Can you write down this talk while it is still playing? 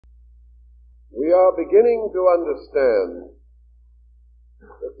we are beginning to understand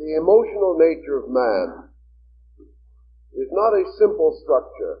that the emotional nature of man is not a simple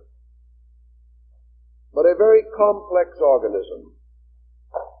structure, but a very complex organism,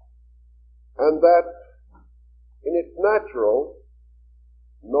 and that in its natural,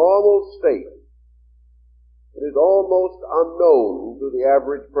 normal state, it is almost unknown to the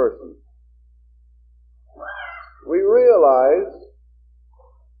average person. We realize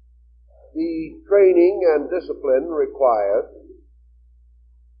the training and discipline required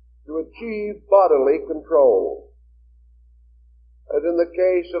to achieve bodily control, as in the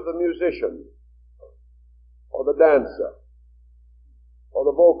case of the musician, or the dancer, or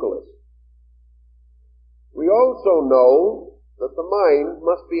the vocalist. We also know that the mind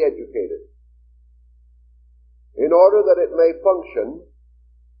must be educated in order that it may function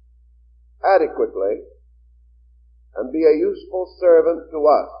adequately and be a useful servant to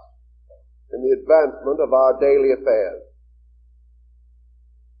us in the advancement of our daily affairs.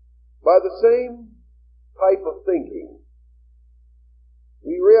 By the same type of thinking,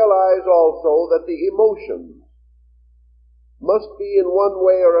 we realize also that the emotions must be in one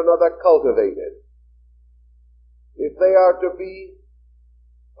way or another cultivated if they are to be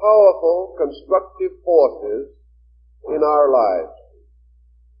powerful, constructive forces in our lives.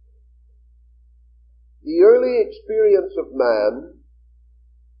 The early experience of man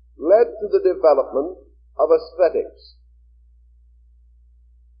led to the development of aesthetics,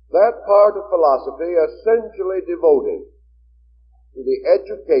 that part of philosophy essentially devoted to the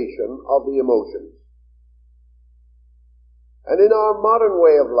education of the emotions. And in our modern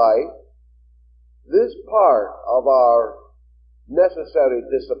way of life, this part of our necessary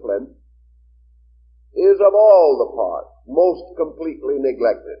discipline is of all the parts most completely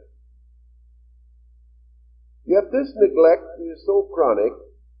neglected. Yet this neglect is so chronic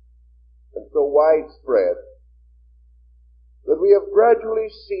and so widespread that we have gradually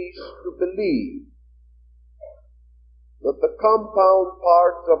ceased to believe that the compound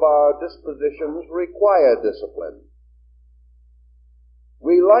parts of our dispositions require discipline.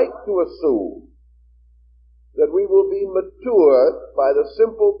 We like to assume that we will be matured by the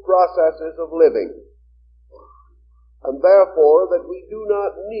simple processes of living, and therefore that we do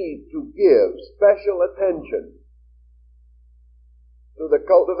not need to give special attention to the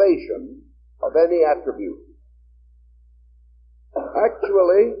cultivation of any attribute.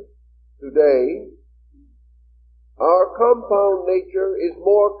 Actually, today, our compound nature is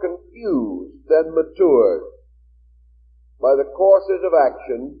more confused than matured by the courses of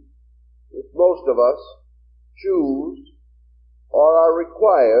action which most of us choose or are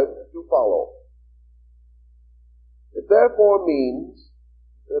required to follow. It therefore means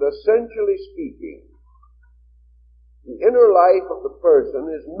that, essentially speaking, the inner life of the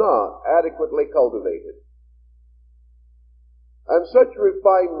person is not adequately cultivated. And such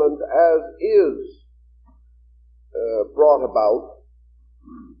refinement as is brought about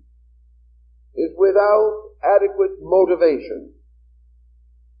is without adequate motivation.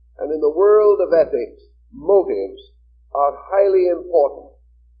 And in the world of ethics, motives are highly important.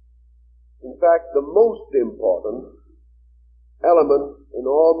 In fact, the most important element in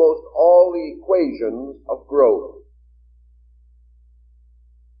almost all the equations of growth.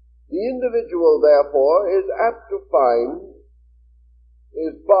 The individual, therefore, is apt to find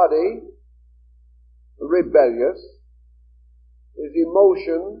his body rebellious, his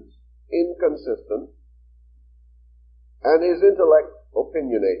emotions inconsistent, and his intellect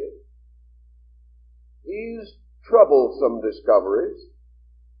opinionated. These troublesome discoveries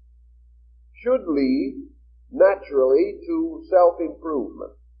should lead naturally to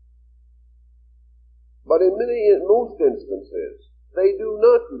self-improvement. But in most instances, they do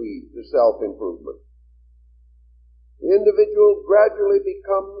not lead to self-improvement. The individual gradually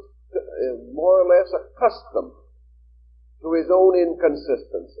becomes more or less accustomed to his own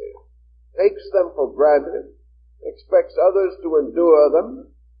inconsistencies, takes them for granted, expects others to endure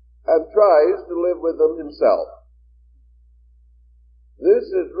them, and tries to live with them himself. This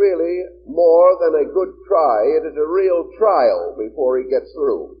is really more than a good try. It is a real trial before he gets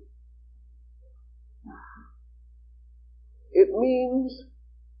through. It means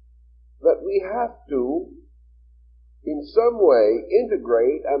that we have to, in some way,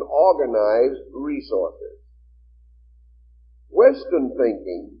 integrate and organize resources. Western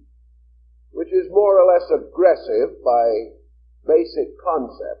thinking, which is more or less aggressive by basic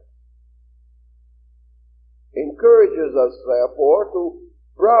concepts, encourages us, therefore, to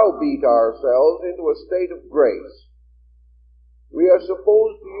browbeat ourselves into a state of grace. We are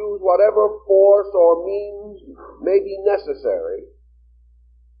supposed to use whatever force or means may be necessary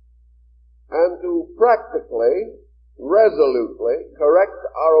and practically, resolutely correct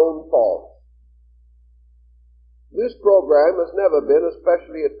our own faults. This program has never been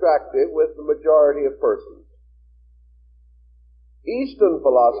especially attractive with the majority of persons. Eastern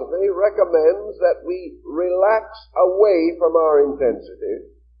philosophy recommends that we relax away from our intensity,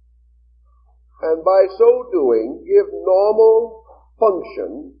 and by so doing give normal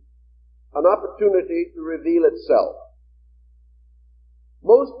function an opportunity to reveal itself.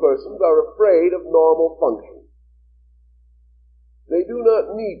 Most persons are afraid of normal function. They do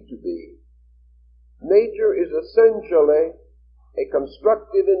not need to be. Nature is essentially a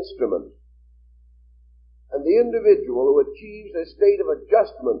constructive instrument, and the individual who achieves a state of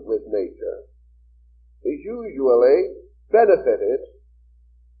adjustment with nature is usually benefited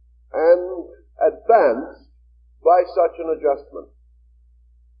and advanced by such an adjustment.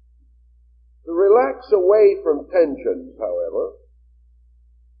 To relax away from tensions, however,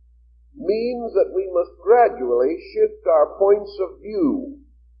 means that we must gradually shift our points of view,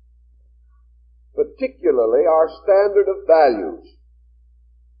 particularly our standard of values.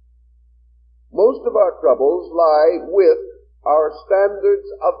 Most of our troubles lie with our standards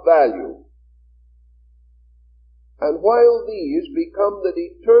of value. And while these become the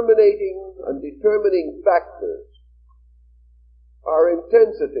determining factors, our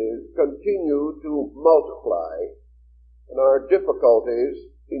intensities continue to multiply and our difficulties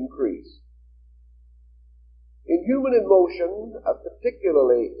increase. In human emotion,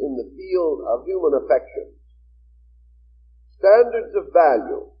 particularly in the field of human affections, standards of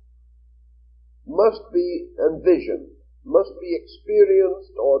value must be envisioned, must be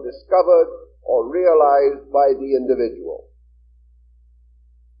experienced or discovered or realized by the individual.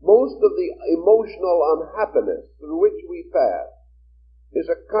 Most of the emotional unhappiness through which we pass is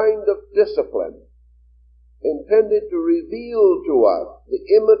a kind of discipline intended to reveal to us the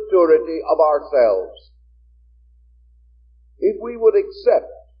immaturity of ourselves. If we would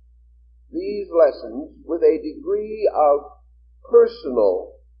accept these lessons with a degree of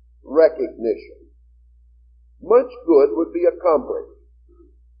personal recognition, much good would be accomplished.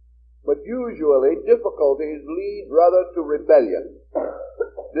 But usually difficulties lead rather to rebellion,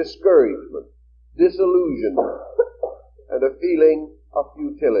 discouragement, disillusionment, and a feeling of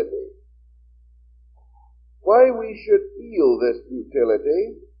futility. Why we should feel this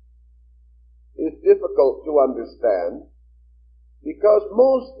futility is difficult to understand, because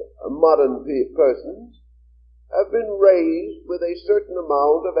most modern persons have been raised with a certain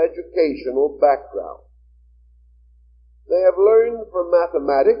amount of educational background. They have learned from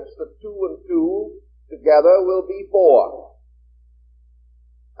mathematics that 2 and 2 together will be 4.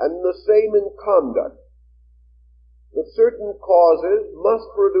 And the same in conduct, that certain causes must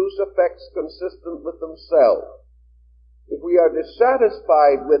produce effects consistent with themselves. If we are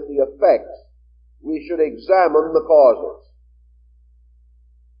dissatisfied with the effects, we should examine the causes.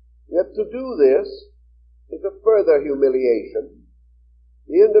 Yet to do this is a further humiliation.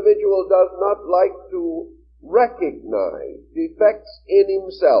 The individual does not like to recognize defects in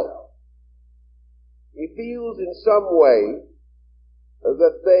himself. He feels in some way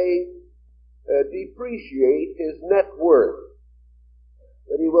that they depreciate his net worth,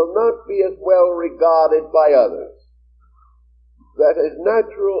 that he will not be as well regarded by others, that his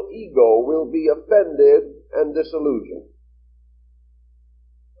natural ego will be offended and disillusioned.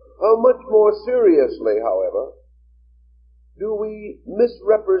 How much more seriously, however, do we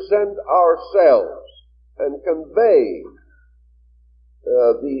misrepresent ourselves and convey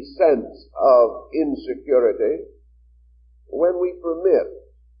the sense of insecurity when we permit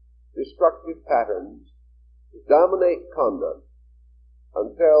destructive patterns to dominate conduct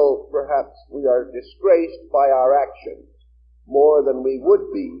until perhaps we are disgraced by our actions more than we would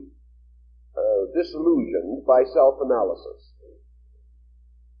be disillusioned by self-analysis.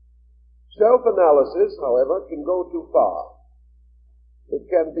 Self-analysis, however, can go too far. It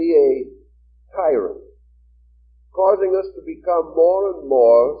can be a tyrant, causing us to become more and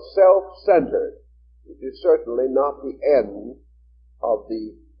more self-centered, which is certainly not the end of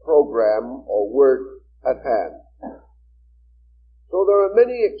the program or work at hand. So there are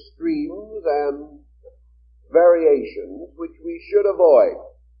many extremes and variations which we should avoid.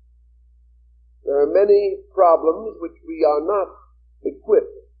 There are many problems which we are not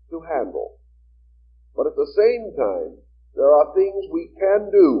equipped to handle. But at the same time, there are things we can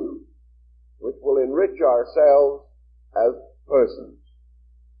do which will enrich ourselves as persons.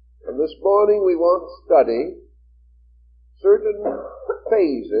 And this morning we want to study certain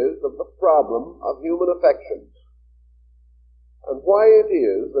phases of the problem of human affections, and why it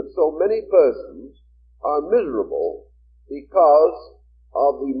is that so many persons are miserable because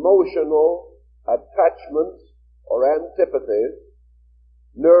of emotional attachments, or antipathies,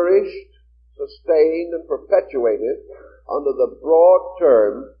 nourished, sustained, and perpetuated under the broad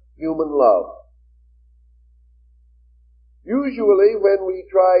term human love. Usually, when we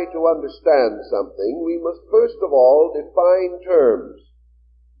try to understand something, we must first of all define terms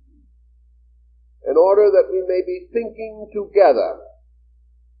in order that we may be thinking together,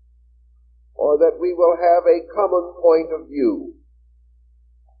 or that we will have a common point of view.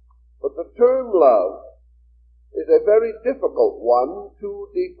 But the term love is a very difficult one to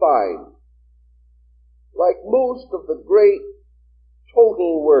define. Like most of the great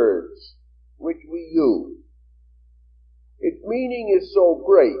total words which we use, its meaning is so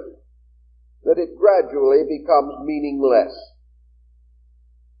great that it gradually becomes meaningless.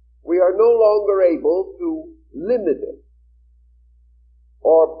 We are no longer able to limit it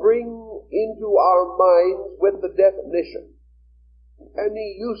or bring into our minds with the definition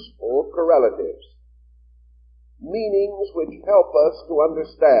any useful correlatives, meanings which help us to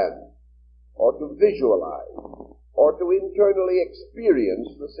understand or to visualize or to internally experience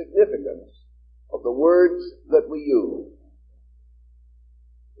the significance of the words that we use.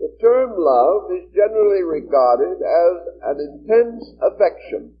 The term love is generally regarded as an intense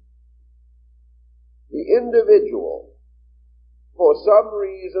affection. The individual, for some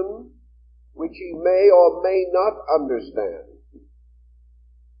reason which he may or may not understand,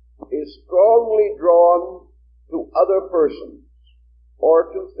 is strongly drawn to other persons,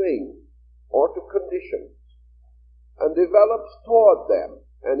 or to things, or to conditions, and develops toward them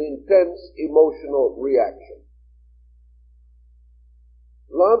an intense emotional reaction.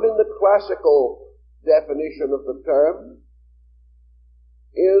 Love, in the classical definition of the term,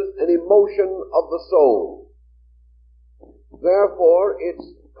 is an emotion of the soul. Therefore, its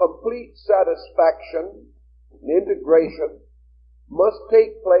complete satisfaction and integration must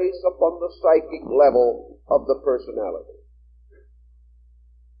take place upon the psychic level of the personality.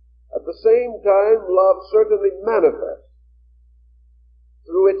 At the same time, love certainly manifests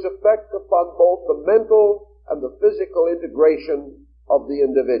through its effect upon both the mental and the physical integration of the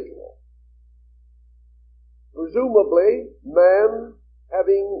individual. Presumably, man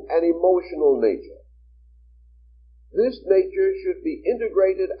having an emotional nature, this nature should be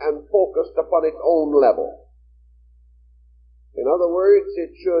integrated and focused upon its own level. In other words,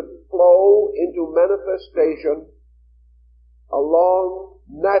 it should flow into manifestation along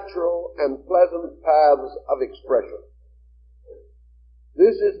natural and pleasant paths of expression.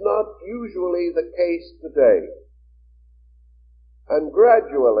 This is not usually the case today. And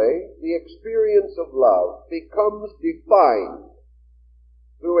gradually, the experience of love becomes defined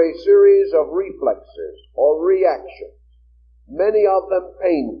through a series of reflexes or reactions, many of them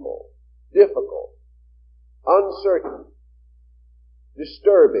painful, difficult, uncertain,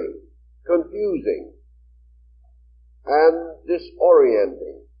 disturbing, confusing, and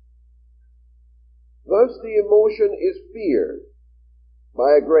disorienting. Thus, the emotion is feared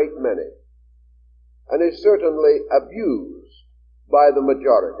by a great many, and is certainly abused by the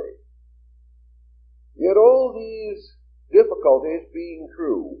majority. Yet all these difficulties being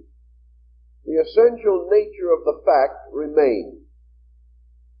true, the essential nature of the fact remains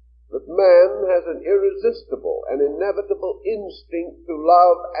that man has an irresistible and inevitable instinct to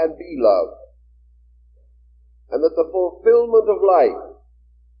love and be loved, and that the fulfillment of life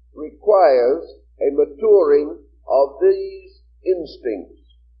requires a maturing of these instincts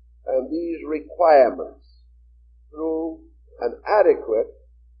and these requirements through an adequate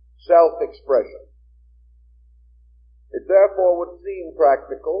self-expression. It therefore would seem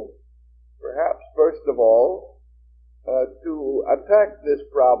practical, perhaps first of all, to attack this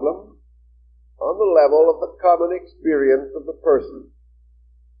problem on the level of the common experience of the person,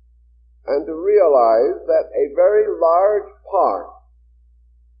 and to realize that a very large part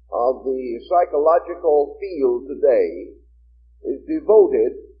of the psychological field today is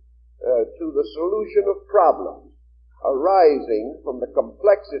devoted to the solution of problems arising from the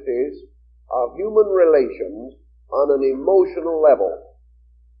complexities of human relations on an emotional level.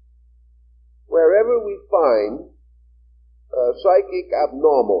 Wherever we find psychic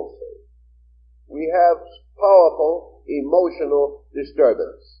abnormalcy, we have powerful emotional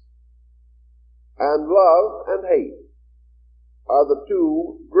disturbance. And love and hate are the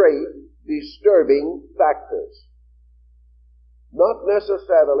two great disturbing factors. Not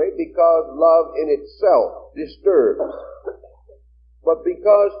necessarily because love in itself disturbs, but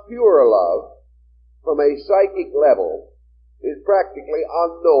because pure love from a psychic level is practically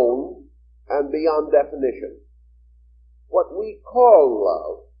unknown and beyond definition. What we call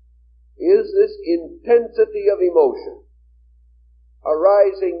love is this intensity of emotion,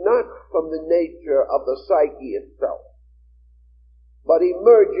 arising not from the nature of the psyche itself, but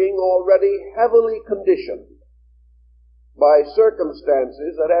emerging already heavily conditioned by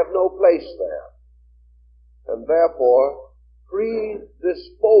circumstances that have no place there, and therefore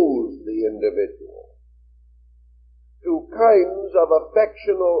predispose the individual to kinds of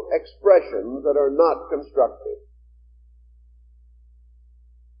affectional expressions that are not constructive.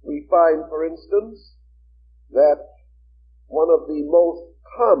 We find, for instance, that one of the most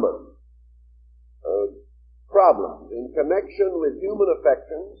common problems in connection with human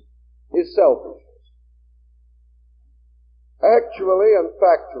affections is selfishness. Actually and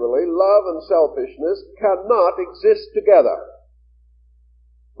factually, love and selfishness cannot exist together.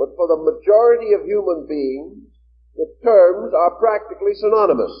 But for the majority of human beings, the terms are practically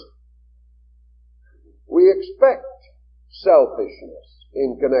synonymous. We expect selfishness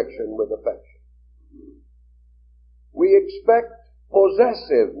in connection with affection. We expect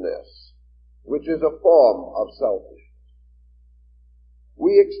possessiveness, which is a form of selfishness.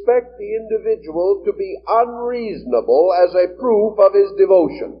 We expect the individual to be unreasonable as a proof of his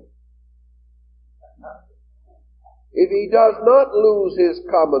devotion. If he does not lose his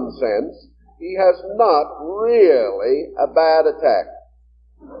common sense, he has not really a bad attack.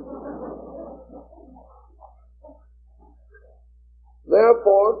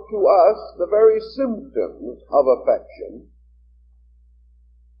 Therefore, to us, the very symptoms of affection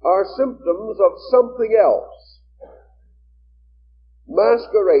are symptoms of something else,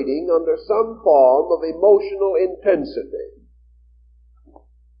 masquerading under some form of emotional intensity.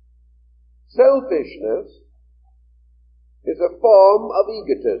 Selfishness is a form of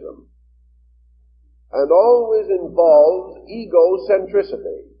egotism and always involves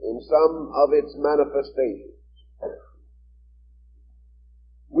egocentricity in some of its manifestations.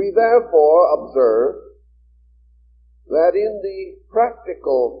 We therefore observe that in the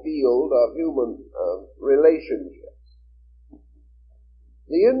practical field of human relationships,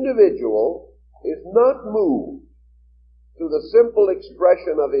 the individual is not moved to the simple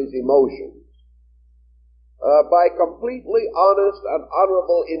expression of his emotions by completely honest and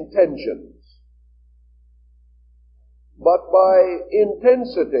honorable intentions, but by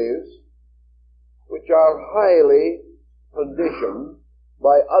intensities which are highly conditioned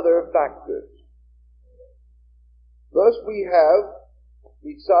by other factors. Thus we have,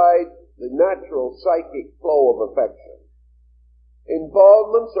 besides the natural psychic flow of affection,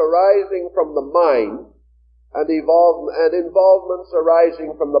 involvements arising from the mind and involvements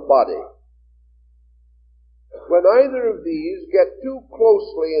arising from the body. When either of these get too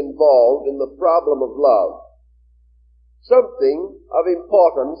closely involved in the problem of love, something of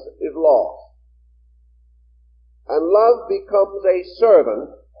importance is lost, and love becomes a servant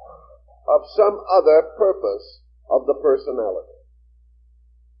of some other purpose of the personality.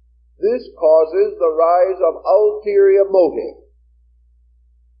 This causes the rise of ulterior motive.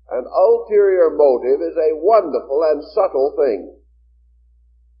 An ulterior motive is a wonderful and subtle thing,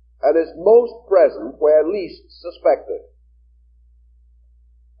 and is most present where least suspected.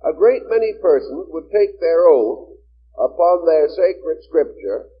 A great many persons would take their oath upon their sacred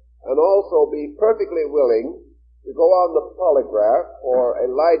scripture and also be perfectly willing to go on the polygraph or a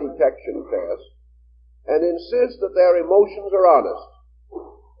lie detection test and insist that their emotions are honest.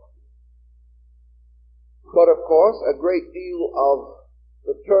 But of course, a great deal of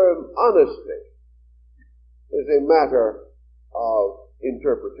the term honesty is a matter of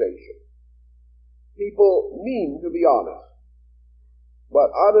interpretation. People mean to be honest, but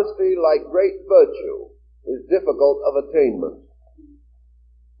honesty, like great virtue, is difficult of attainment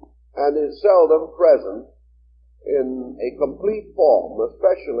and is seldom present in a complete form,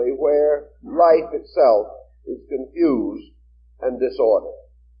 especially where life itself is confused and disordered.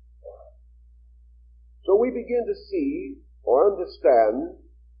 So we begin to see or understand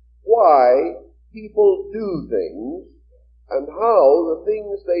why people do things and how the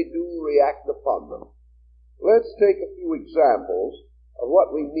things they do react upon them. Let's take a few examples of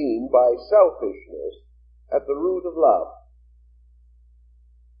what we mean by selfishness at the root of love.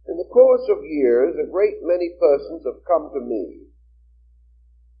 In the course of years, a great many persons have come to me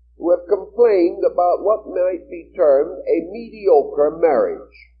who have complained about what might be termed a mediocre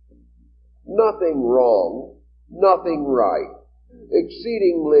marriage. Nothing wrong, nothing right,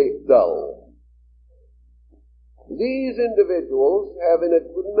 exceedingly dull. These individuals have, in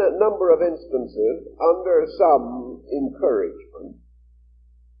a number of instances, under some encouragement,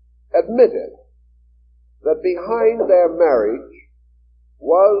 admitted that behind their marriage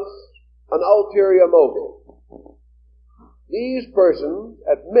was an ulterior motive. These persons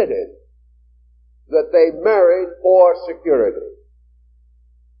admitted that they married for security.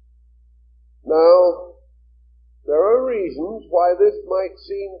 reasons why this might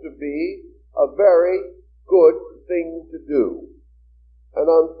seem to be a very good thing to do. And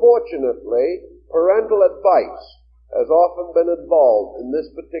unfortunately, parental advice has often been involved in this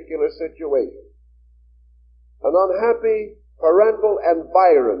particular situation. An unhappy parental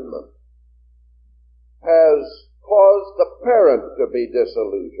environment has caused the parent to be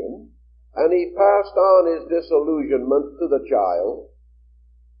disillusioned, and he passed on his disillusionment to the child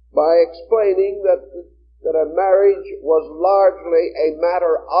by explaining that a marriage was largely a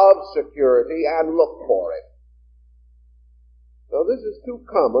matter of security and look for it. Now, this is too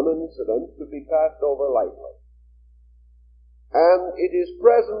common an incident to be passed over lightly. And it is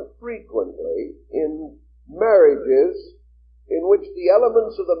present frequently in marriages in which the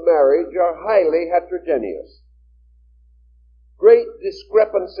elements of the marriage are highly heterogeneous. Great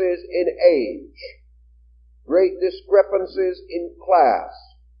discrepancies in age, great discrepancies in class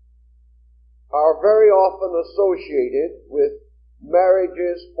are very often associated with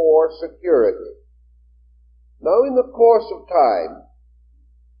marriages for security. Now, in the course of time,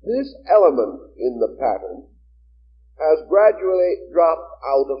 this element in the pattern has gradually dropped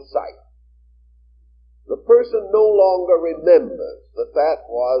out of sight. The person no longer remembers that that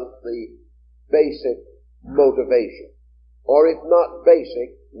was the basic motivation, or if not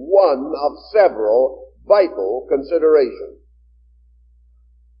basic, one of several vital considerations.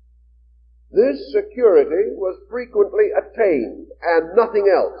 This security was frequently attained and nothing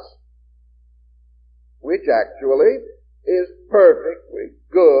else, which actually is perfectly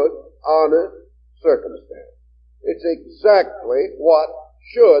good, honest circumstance. It's exactly what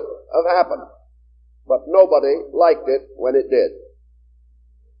should have happened, but nobody liked it when it did.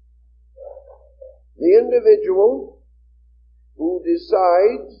 The individual who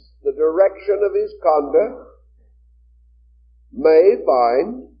decides the direction of his conduct may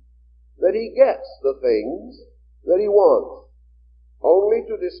find that he gets the things that he wants, only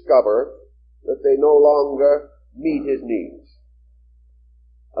to discover that they no longer meet his needs.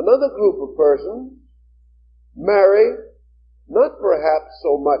 Another group of persons marry not perhaps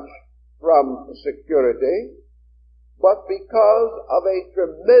so much from security, but because of a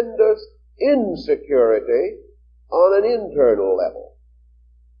tremendous insecurity on an internal level.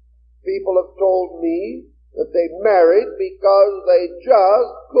 People have told me that they married because they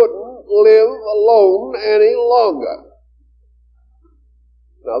just couldn't live alone any longer.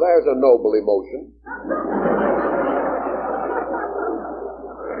 Now there's a noble emotion.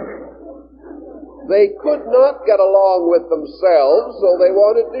 They could not get along with themselves, so they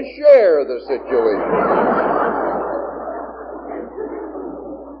wanted to share the situation.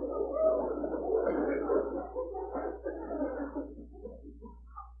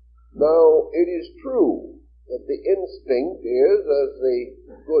 Now, it is true that the instinct is, as the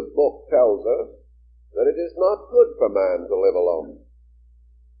good book tells us, that it is not good for man to live alone.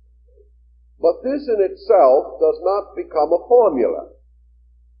 But this in itself does not become a formula.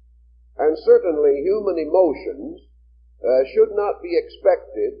 And certainly human emotions should not be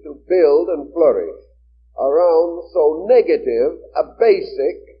expected to build and flourish around so negative a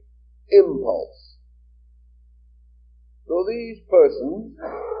basic impulse. So these persons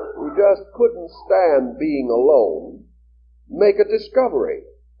who just couldn't stand being alone make a discovery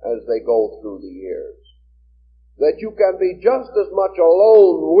as they go through the years, that you can be just as much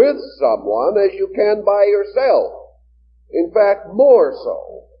alone with someone as you can by yourself. In fact, more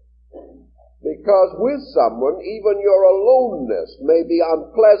so. Because with someone, even your aloneness may be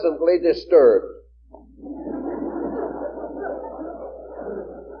unpleasantly disturbed.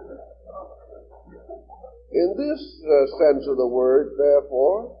 In this sense of the word,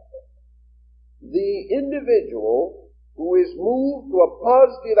 therefore, the individual who is moved to a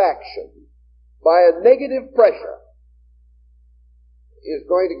positive action by a negative pressure is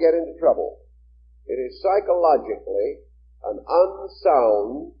going to get into trouble. It is psychologically an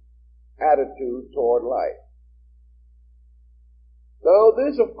unsound attitude toward life. Now,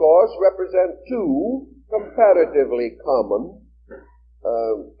 this, of course, represents two comparatively common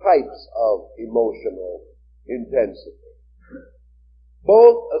types of emotional intensity,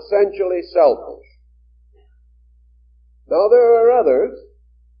 both essentially selfish. Now, there are others,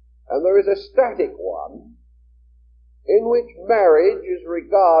 and there is a static one, in which marriage is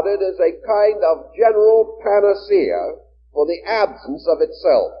regarded as a kind of general panacea for the absence of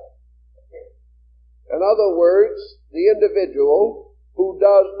itself. In other words, the individual who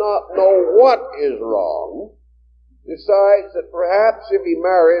does not know what is wrong decides that perhaps if he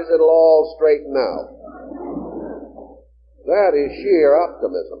marries it'll all straighten out. That is sheer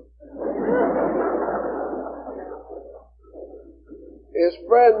optimism. His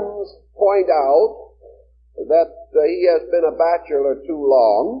friends point out that he has been a bachelor too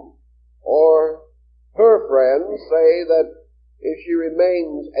long, or her friends say that if she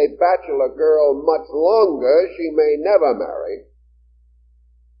remains a bachelor girl much longer, she may never marry.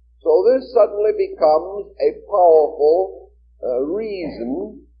 So this suddenly becomes a powerful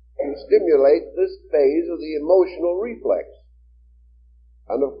reason to stimulate this phase of the emotional reflex.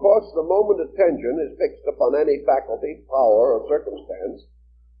 And of course, the moment attention is fixed upon any faculty, power, or circumstance,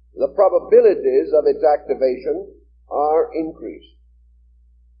 the probabilities of its activation are increased.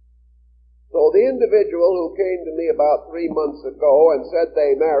 So the individual who came to me about 3 months ago and said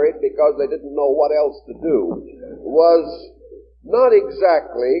they married because they didn't know what else to do was not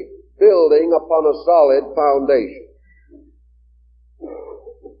exactly building upon a solid foundation.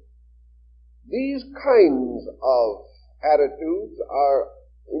 These kinds of attitudes are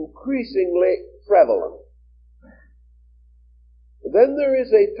increasingly prevalent. Then there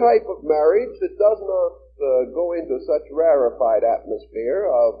is a type of marriage that does not go into such rarefied atmosphere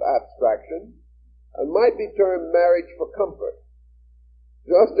of abstraction and might be termed marriage for comfort,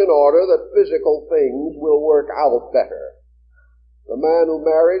 just in order that physical things will work out better. The man who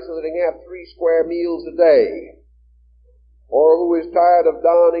marries so that he can have 3 square meals a day, or who is tired of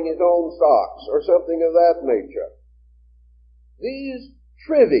donning his own socks, or something of that nature. These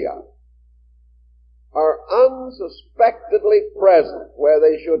trivia are unsuspectedly present where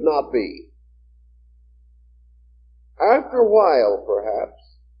they should not be. After a while, perhaps,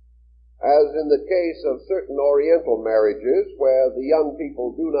 as in the case of certain Oriental marriages where the young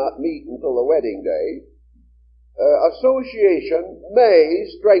people do not meet until the wedding day, association may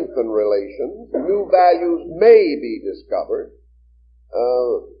strengthen relations, new values may be discovered,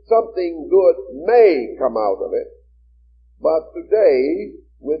 something good may come out of it, but today,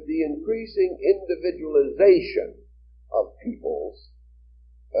 with the increasing individualization of peoples,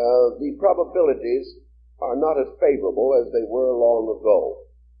 the probabilities are not as favorable as they were long ago.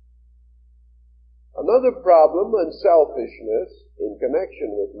 Another problem and selfishness in connection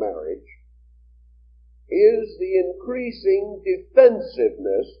with marriage is the increasing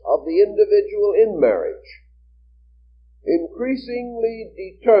defensiveness of the individual in marriage, increasingly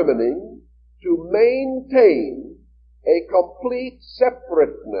determining to maintain a complete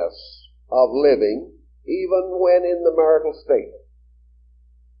separateness of living, even when in the marital state.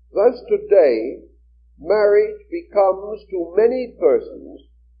 Thus today, marriage becomes to many persons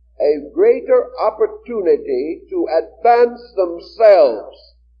a greater opportunity to advance themselves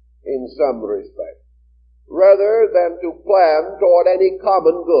in some respect, rather than to plan toward any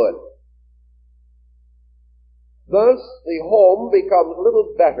common good. Thus, the home becomes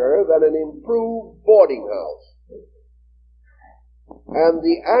little better than an improved boarding house, and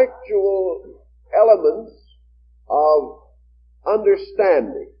the actual elements of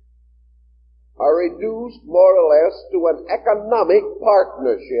understanding are reduced more or less to an economic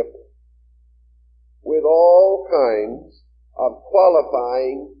partnership with all kinds of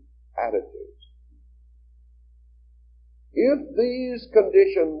qualifying attitudes. If these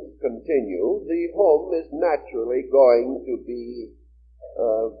conditions continue, the home is naturally going to be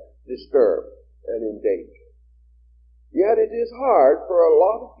disturbed and in danger. Yet it is hard for a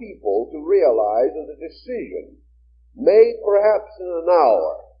lot of people to realize that a decision made perhaps in an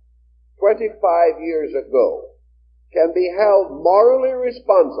hour, 25 years ago, can be held morally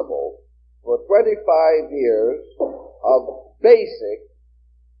responsible for 25 years of basic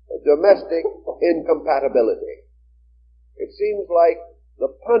domestic incompatibility. It seems like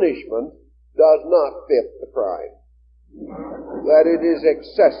the punishment does not fit the crime, that it is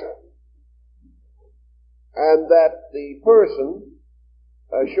excessive, and that the person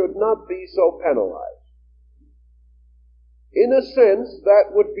should not be so penalized. In a sense,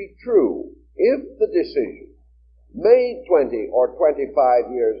 that would be true if the decision made 20 or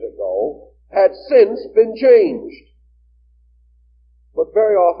 25 years ago had since been changed. But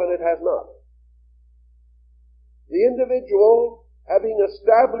very often it has not. The individual, having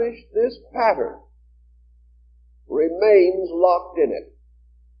established this pattern, remains locked in it.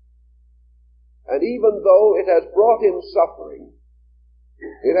 And even though it has brought him suffering,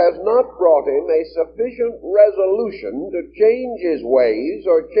 it has not brought him a sufficient resolution to change his ways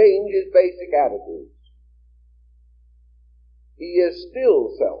or change his basic attitudes. He is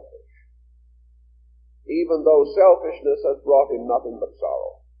still selfish, even though selfishness has brought him nothing but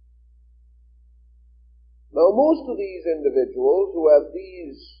sorrow. Now, most of these individuals who have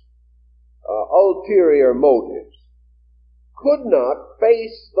these ulterior motives could not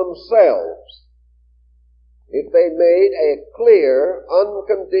face themselves if they made a clear,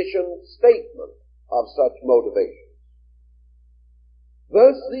 unconditioned statement of such motivations.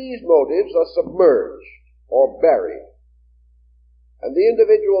 Thus, these motives are submerged or buried. And the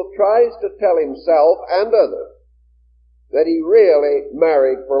individual tries to tell himself and others that he really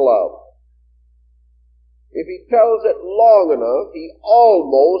married for love. If he tells it long enough, he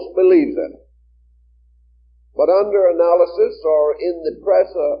almost believes it. But under analysis or in the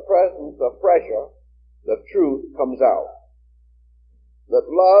presence of pressure, the truth comes out. That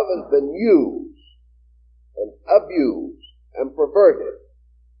love has been used and abused and perverted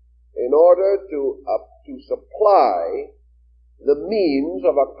in order to supply the means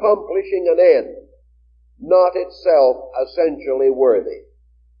of accomplishing an end, not itself essentially worthy.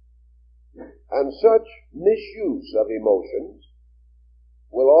 And such misuse of emotions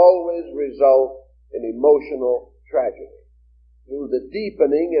will always result in emotional tragedy through the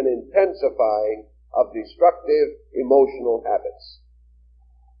deepening and intensifying of destructive emotional habits.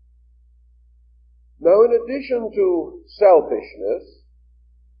 Now, in addition to selfishness,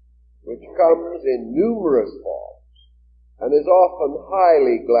 which comes in numerous forms and is often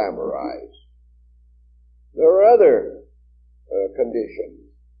highly glamorized, there are other conditions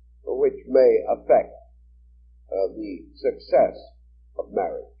which may affect the success of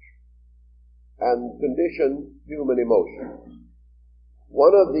marriage and condition human emotions.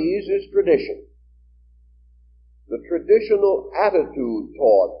 One of these is tradition. The traditional attitude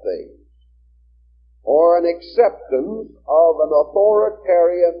toward things, or an acceptance of an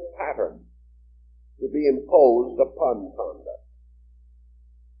authoritarian pattern to be imposed upon conduct.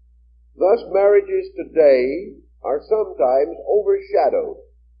 Thus, marriages today are sometimes overshadowed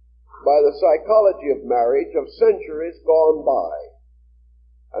by the psychology of marriage of centuries gone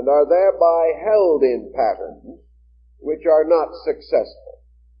by, and are thereby held in patterns which are not successful.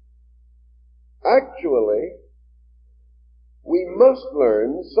 Actually, we must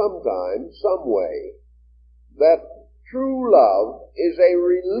learn sometime, some way, that true love is a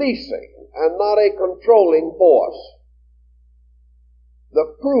releasing and not a controlling force.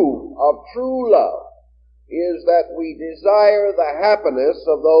 The proof of true love is that we desire the happiness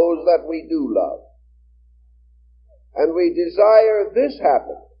of those that we do love. And we desire this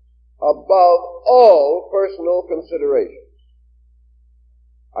happiness above all personal considerations.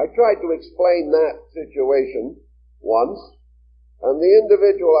 I tried to explain that situation once, and the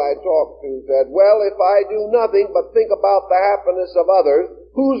individual I talked to said, well, if I do nothing but think about the happiness of others,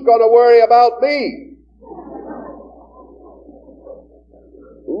 who's going to worry about me?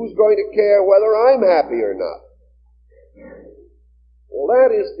 Who's going to care whether I'm happy or not? Well,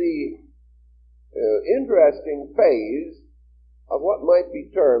 that is the interesting phase of what might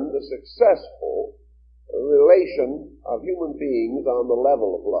be termed the successful relation of human beings on the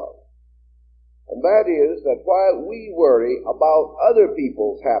level of love. And that is that while we worry about other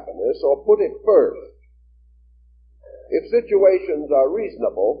people's happiness, or put it first, if situations are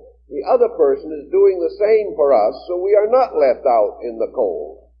reasonable, the other person is doing the same for us, so we are not left out in the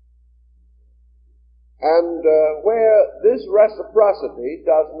cold. And where this reciprocity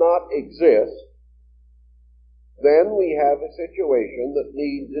does not exist, then we have a situation that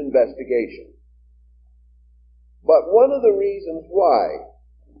needs investigation. But one of the reasons why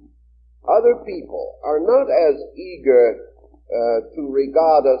other people are not as eager to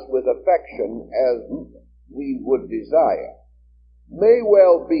regard us with affection as we would desire may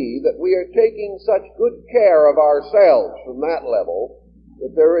well be that we are taking such good care of ourselves from that level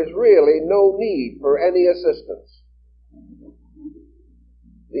that there is really no need for any assistance.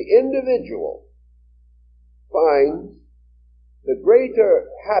 The individual finds the greater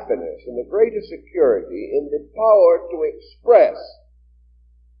happiness and the greater security in the power to express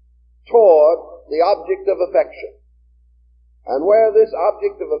toward the object of affection. And where this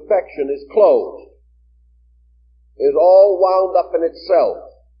object of affection is closed, is all wound up in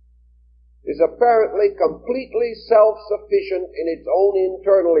itself, is apparently completely self-sufficient in its own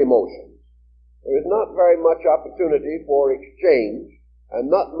internal emotions, there is not very much opportunity for exchange and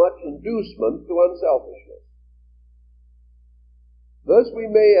not much inducement to unselfishness. Thus we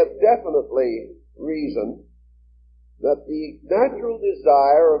may have definitely reasoned that the natural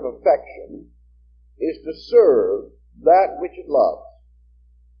desire of affection is to serve that which it loves.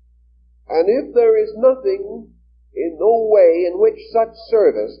 And if there is nothing, in no way in which such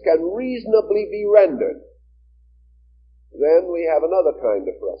service can reasonably be rendered, then we have another kind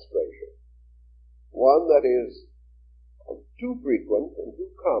of frustration, one that is too frequent and too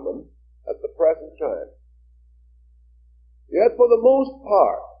common at the present time. Yet for the most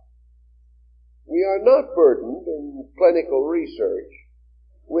part, we are not burdened in clinical research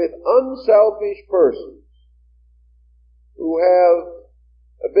with unselfish persons who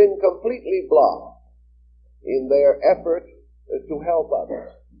have been completely blocked in their effort to help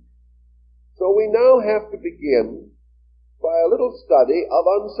others. So we now have to begin by a little study of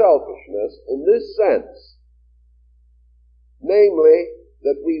unselfishness in this sense, namely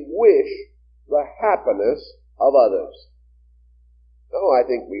that we wish the happiness of others. Oh, I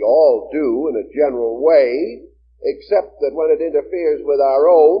think we all do in a general way, except that when it interferes with our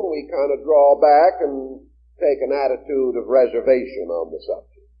own, we kind of draw back and take an attitude of reservation on the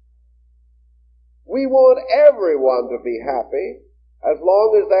subject. We want everyone to be happy as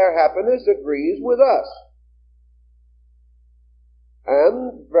long as their happiness agrees with us.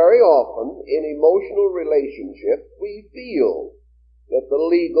 And very often in emotional relationships, we feel that the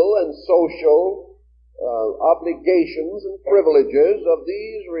legal and social obligations and privileges of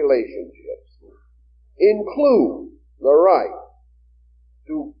these relationships include the right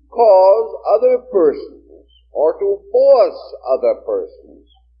to cause other persons or to force other persons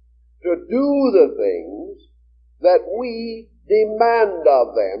to do the things that we demand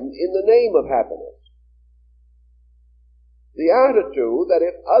of them in the name of happiness. The attitude that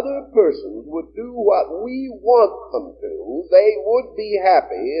if other persons would do what we want them to, they would be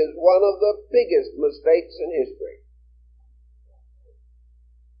happy is one of the biggest mistakes in history.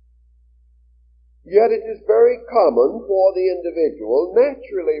 Yet it is very common for the individual,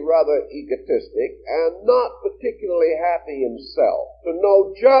 naturally rather egotistic and not particularly happy himself, to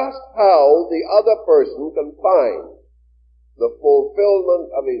know just how the other person can find the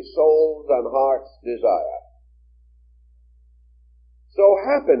fulfillment of his soul's and heart's desire. So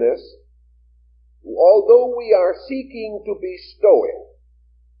happiness, although we are seeking to bestow it,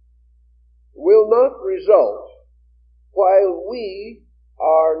 will not result while we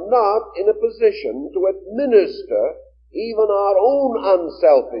are not in a position to administer even our own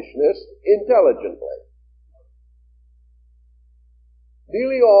unselfishness intelligently.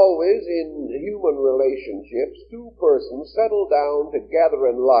 Nearly always in human relationships, two persons settle down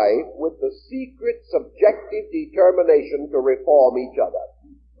together in life with the secret subjective determination to reform each other.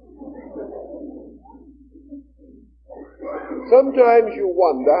 Sometimes you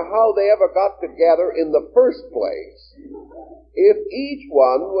wonder how they ever got together in the first place if each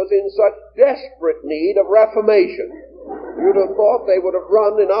one was in such desperate need of reformation. You'd have thought they would have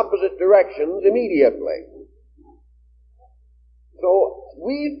run in opposite directions immediately. So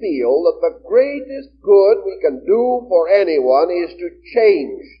we feel that the greatest good we can do for anyone is to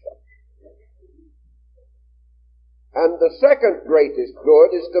change them. And the second greatest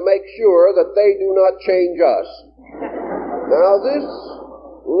good is to make sure that they do not change us. Now this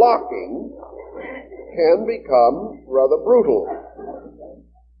locking can become rather brutal.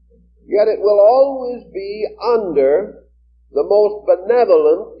 Yet it will always be under the most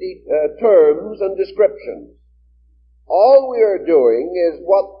benevolent terms and descriptions. All we are doing is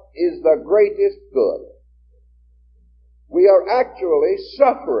what is the greatest good. We are actually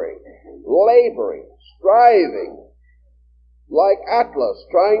suffering, laboring, striving, like Atlas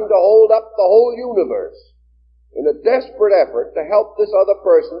trying to hold up the whole universe in a desperate effort to help this other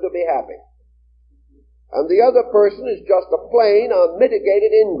person to be happy. And the other person is just a plain,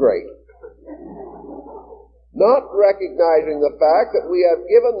 unmitigated ingrate, not recognizing the fact that we have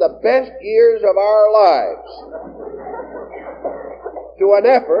given the best years of our lives to an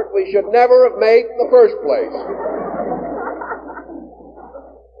effort we should never have made in the first place.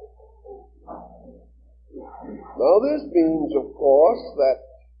 Now this means, of course, that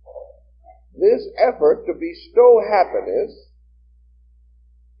this effort to bestow happiness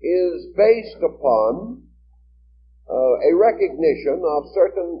is based upon a recognition of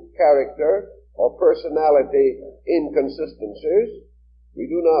certain character or personality inconsistencies. We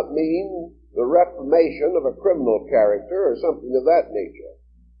do not mean the reformation of a criminal character or something of that nature,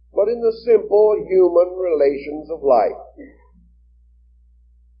 but in the simple human relations of life.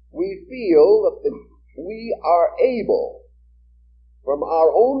 We feel that we are able, from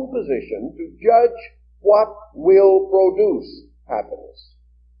our own position, to judge what will produce happiness.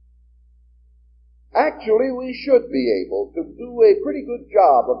 Actually, we should be able to do a pretty good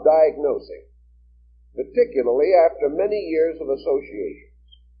job of diagnosing, particularly after many years of association.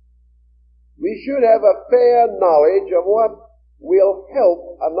 We should have a fair knowledge of what will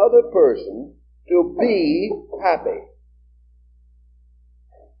help another person to be happy.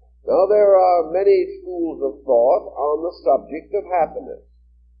 Now, there are many schools of thought on the subject of happiness.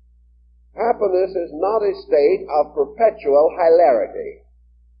 Happiness is not a state of perpetual hilarity.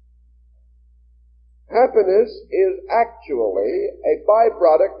 Happiness is actually a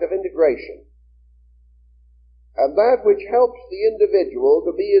byproduct of integration, and that which helps the individual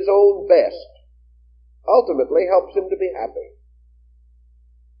to be his own best ultimately helps him to be happy.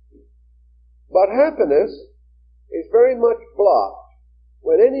 But happiness is very much blocked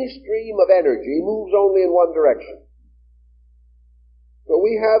when any stream of energy moves only in one direction. So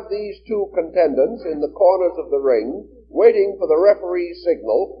we have these two contendants in the corners of the ring, waiting for the referee's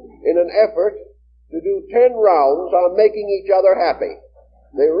signal in an effort to do 10 rounds on making each other happy.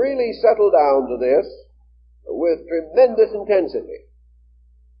 They really settle down to this with tremendous intensity.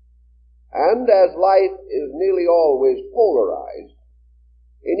 And as life is nearly always polarized,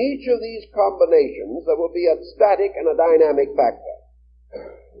 in each of these combinations there will be a static and a dynamic factor.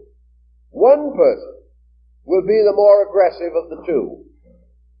 One person will be the more aggressive of the two.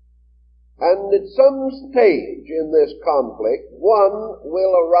 And at some stage in this conflict, one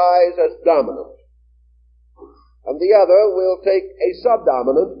will arise as dominant, and the other will take a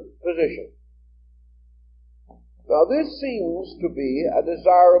subdominant position. Now this seems to be a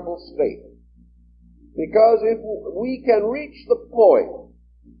desirable state, because if we can reach the point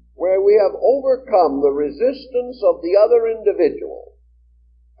where we have overcome the resistance of the other individual,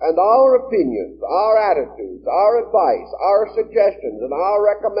 and our opinions, our attitudes, our advice, our suggestions, and our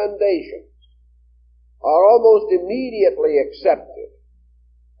recommendations are almost immediately accepted,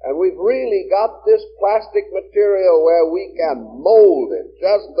 and we've really got this plastic material where we can mold it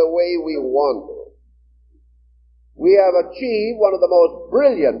just the way we want to, we have achieved one of the most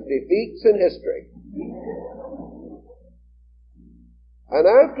brilliant defeats in history. And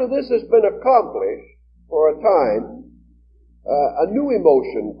after this has been accomplished for a time, a new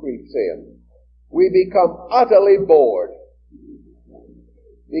emotion creeps in. We become utterly bored,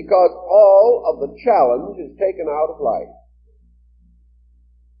 because all of the challenge is taken out of life.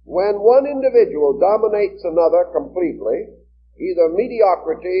 When one individual dominates another completely, either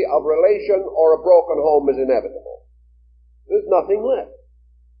mediocrity of relation or a broken home is inevitable. There's nothing left.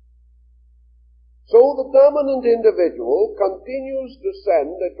 So the dominant individual continues to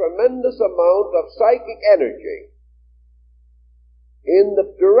send a tremendous amount of psychic energy in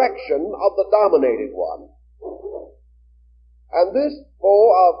the direction of the dominated one. And this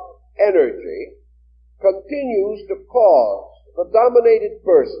flow of energy continues to cause the dominated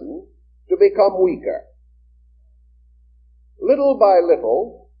person to become weaker. Little by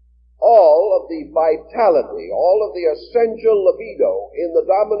little, all of the vitality, all of the essential libido in the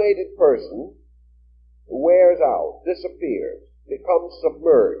dominated person wears out, disappears, becomes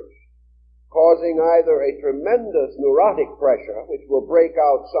submerged, causing either a tremendous neurotic pressure, which will break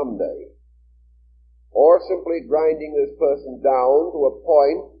out someday, or simply grinding this person down to a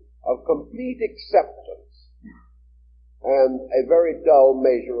point of complete acceptance and a very dull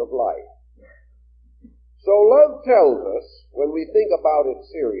measure of life. So love tells us, when we think about it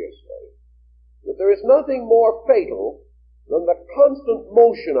seriously, that there is nothing more fatal than the constant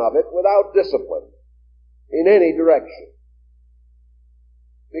motion of it without discipline in any direction.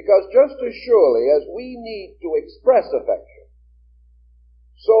 Because just as surely as we need to express affection,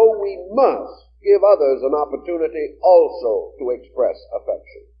 so we must give others an opportunity also to express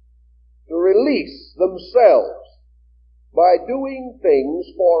affection, to release themselves by doing things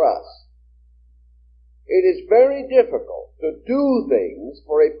for us. It is very difficult to do things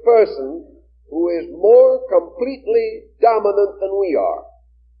for a person who is more completely dominant than we are.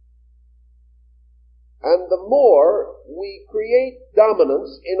 And the more we create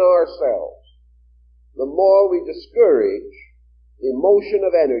dominance in ourselves, the more we discourage the motion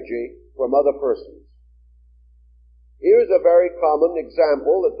of energy from other persons. Here's a very common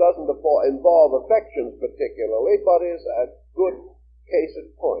example that doesn't involve affections particularly, but is a good case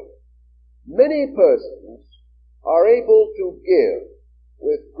in point. Many persons are able to give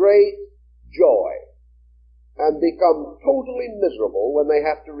with great joy and become totally miserable when they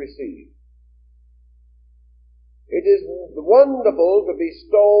have to receive. It is wonderful to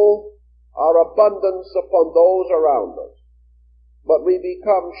bestow our abundance upon those around us, but we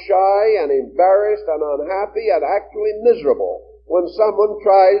become shy and embarrassed and unhappy and actually miserable when someone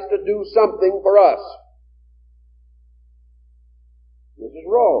tries to do something for us. This is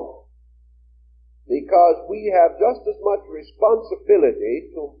wrong, because we have just as much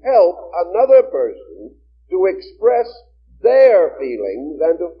responsibility to help another person to express their feelings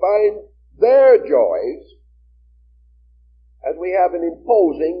and to find their joys as we have in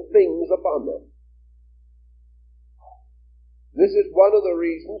imposing things upon them. This is one of the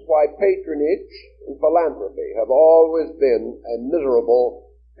reasons why patronage and philanthropy have always been a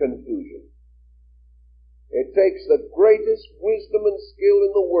miserable confusion. It takes the greatest wisdom and skill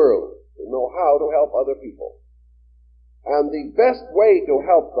in the world to know how to help other people. And the best way to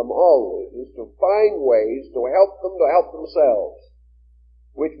help them always is to find ways to help them to help themselves,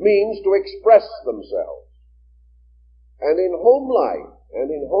 which means to express themselves. And in home life,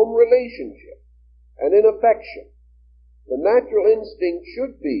 and in home relationship, and in affection, the natural instinct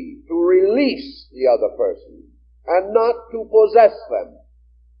should be to release the other person and not to possess them.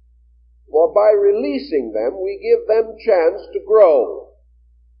 For by releasing them, we give them chance to grow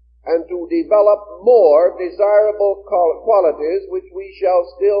and to develop more desirable qualities which we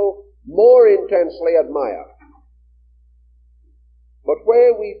shall still more intensely admire. But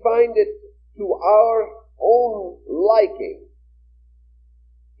where we find it to our own liking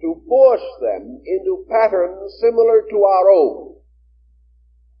to force them into patterns similar to our own,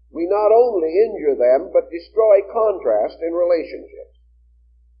 we not only injure them, but destroy contrast in relationships.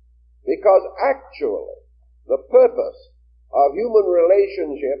 Because actually, the purpose of human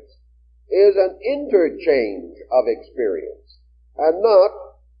relationships is an interchange of experience, and not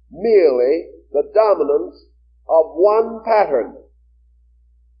merely the dominance of one pattern.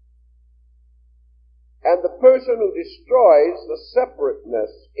 And the person who destroys the separateness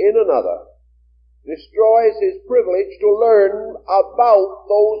in another destroys his privilege to learn about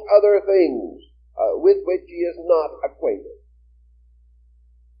those other things with which he is not acquainted.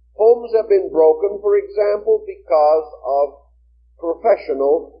 Homes have been broken, for example, because of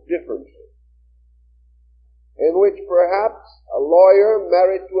professional differences, in which perhaps a lawyer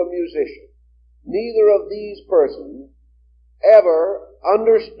married to a musician, neither of these persons ever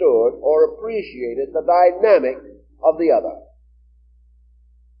understood or appreciated the dynamic of the other.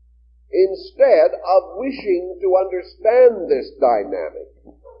 Instead of wishing to understand this dynamic,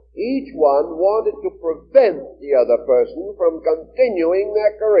 each one wanted to prevent the other person from continuing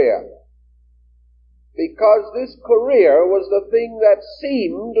their career, because this career was the thing that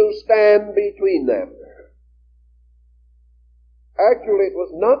seemed to stand between them. Actually, it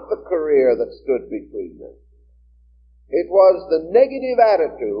was not the career that stood between them. It was the negative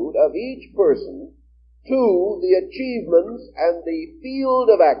attitude of each person to the achievements and the field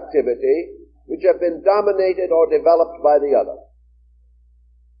of activity which have been dominated or developed by the other.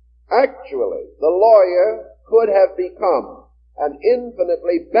 Actually, the lawyer could have become an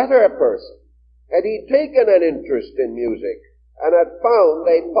infinitely better person had he taken an interest in music and had found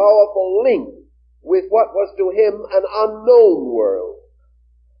a powerful link with what was to him an unknown world.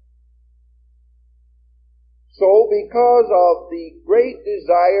 So, because of the great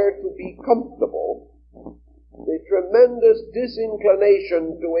desire to be comfortable, the tremendous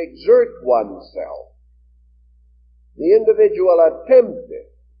disinclination to exert oneself, the individual attempted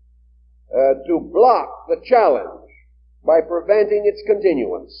to block the challenge by preventing its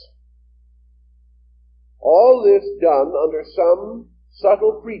continuance. All this done under some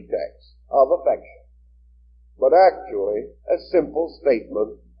subtle pretext of affection, but actually a simple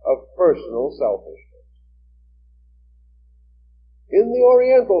statement of personal selfishness. In the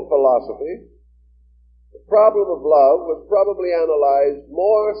Oriental philosophy, the problem of love was probably analyzed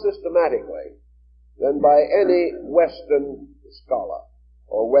more systematically than by any Western scholar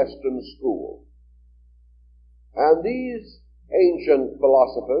or Western school. And these ancient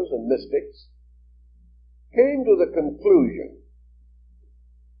philosophers and mystics came to the conclusion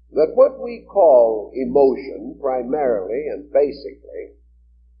that what we call emotion, primarily and basically,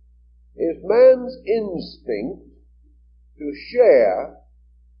 is man's instinct to share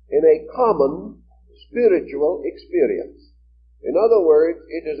in a common spiritual experience. In other words,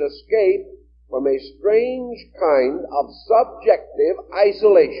 it is escape from a strange kind of subjective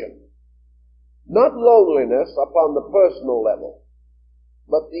isolation. Not loneliness upon the personal level,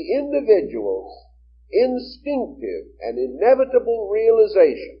 but the individual's instinctive and inevitable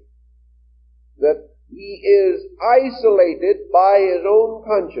realization that he is isolated by his own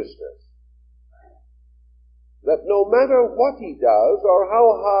consciousness. That no matter what he does or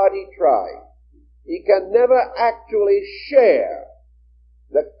how hard he tries, he can never actually share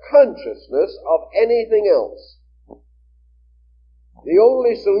the consciousness of anything else. The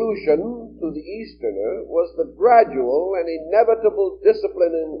only solution to the Easterner was the gradual and inevitable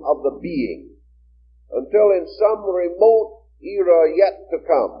disciplining of the being, until in some remote era yet to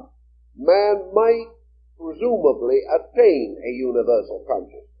come, man might presumably attain a universal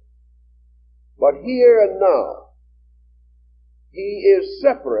consciousness. But here and now, he is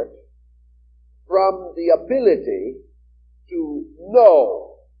separate from the ability to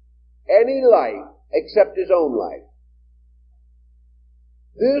know any life except his own life.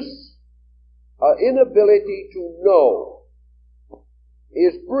 This inability to know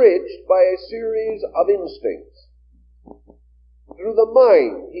is bridged by a series of instincts. Through the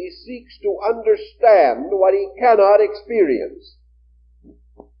mind, he seeks to understand what he cannot experience.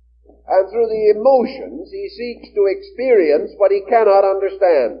 And through the emotions, he seeks to experience what he cannot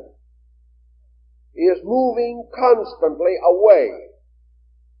understand. He is moving constantly away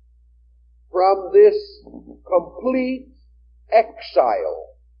from this complete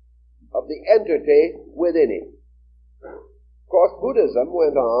exile of the entity within him. Of course, Buddhism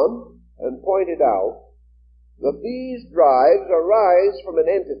went on and pointed out that these drives arise from an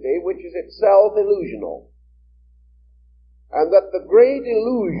entity which is itself illusional, and that the great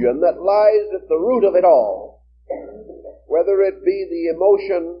illusion that lies at the root of it all, whether it be the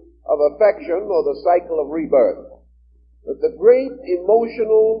emotion of affection or the cycle of rebirth, that the great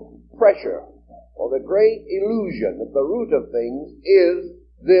emotional pressure or the great illusion at the root of things is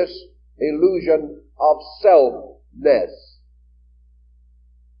this illusion of selfness.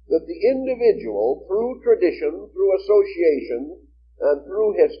 That the individual, through tradition, through association, and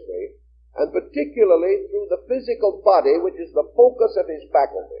through history, and particularly through the physical body, which is the focus of his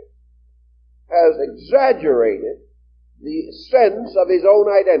faculty, has exaggerated the sense of his own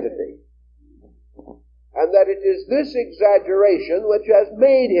identity. And that it is this exaggeration which has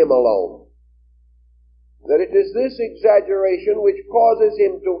made him alone. That it is this exaggeration which causes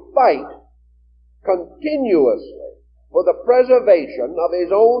him to fight continuously for the preservation of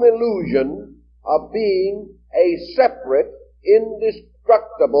his own illusion of being a separate,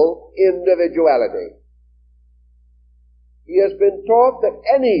 indestructible individuality. He has been taught that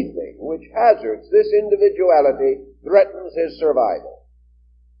anything which hazards this individuality threatens his survival.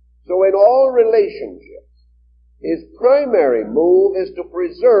 So in all relationships, his primary move is to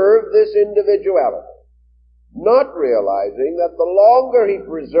preserve this individuality, not realizing that the longer he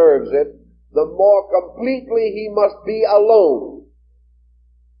preserves it, the more completely he must be alone,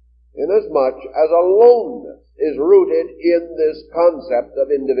 inasmuch as aloneness is rooted in this concept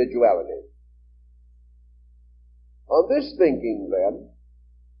of individuality. On this thinking, then,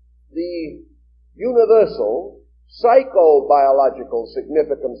 the universal psychobiological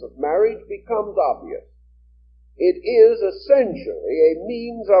significance of marriage becomes obvious. It is essentially a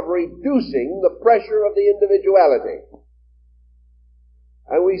means of reducing the pressure of the individuality.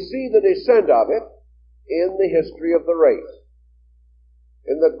 And we see the descent of it in the history of the race,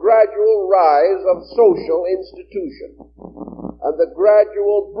 in the gradual rise of social institution, and the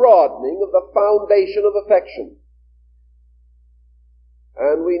gradual broadening of the foundation of affection.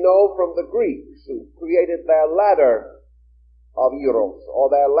 And we know from the Greeks, who created their ladder of eros, or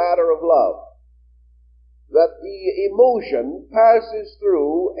their ladder of love, that the emotion passes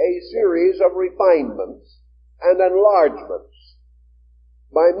through a series of refinements and enlargements,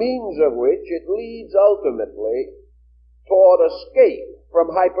 by means of which it leads ultimately toward escape from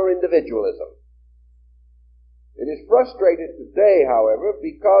hyper-individualism. It is frustrated today, however,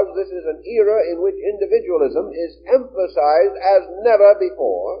 because this is an era in which individualism is emphasized as never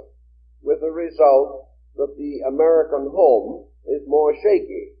before, with the result that the American home is more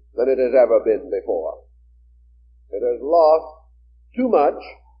shaky than it has ever been before. It has lost too much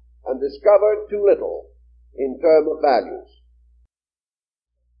and discovered too little in terms of values.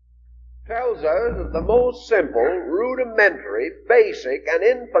 Tells us that the most simple, rudimentary, basic, and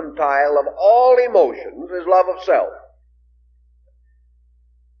infantile of all emotions is love of self.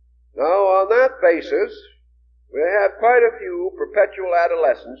 Now, on that basis, we have quite a few perpetual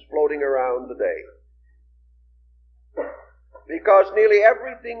adolescents floating around today. Because nearly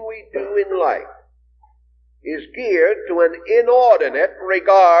everything we do in life is geared to an inordinate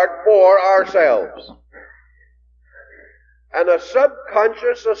regard for ourselves, and a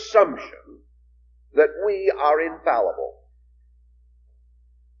subconscious assumption that we are infallible.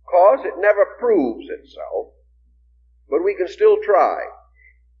 Of course, it never proves itself, but we can still try.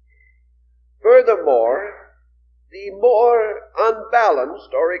 Furthermore, the more unbalanced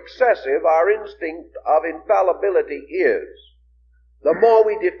or excessive our instinct of infallibility is, the more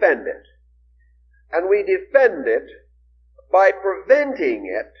we defend it. And we defend it by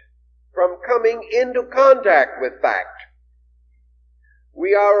preventing it from coming into contact with fact.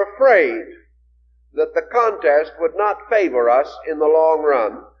 We are afraid that the contest would not favor us in the long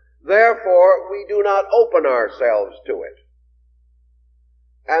run. Therefore, we do not open ourselves to it.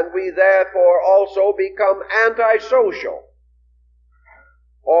 And we therefore also become antisocial,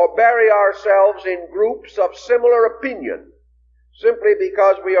 or bury ourselves in groups of similar opinion, simply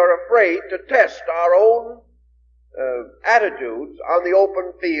because we are afraid to test our own attitudes on the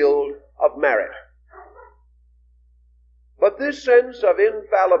open field of merit. But this sense of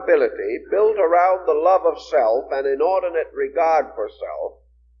infallibility, built around the love of self and inordinate regard for self,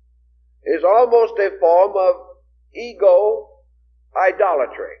 is almost a form of ego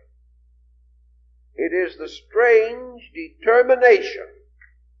idolatry. It is the strange determination,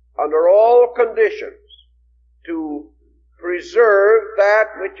 under all conditions, to preserve that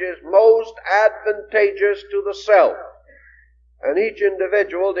which is most advantageous to the self. And each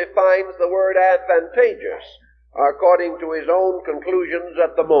individual defines the word advantageous according to his own conclusions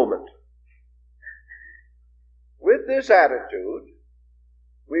at the moment. With this attitude,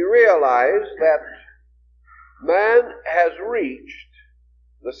 we realize that man has reached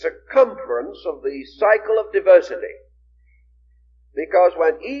the circumference of the cycle of diversity. Because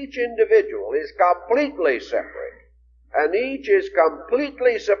when each individual is completely separate, and each is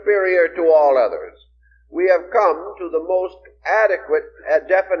completely superior to all others, we have come to the most adequate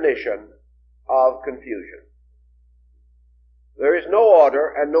definition of confusion. There is no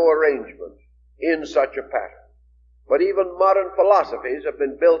order and no arrangement in such a pattern. But even modern philosophies have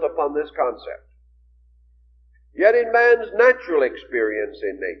been built upon this concept. Yet in man's natural experience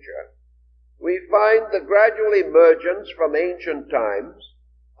in nature, we find the gradual emergence from ancient times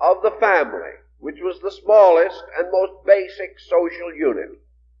of the family, which was the smallest and most basic social unit.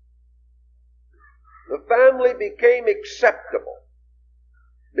 The family became acceptable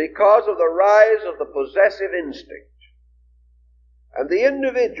because of the rise of the possessive instinct, and the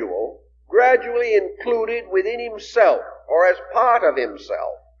individual gradually included within himself, or as part of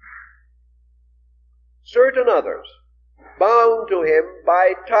himself, certain others, bound to him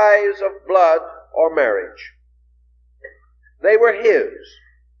by ties of blood or marriage. They were his.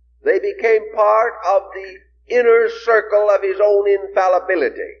 They became part of the inner circle of his own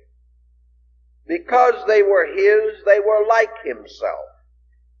infallibility. Because they were his, they were like himself.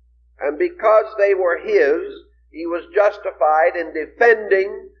 And because they were his, he was justified in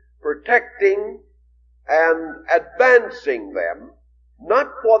defending, protecting, and advancing them, not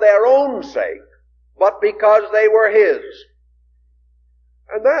for their own sake, but because they were his.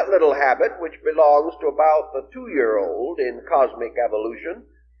 And that little habit, which belongs to about the 2-year-old in cosmic evolution,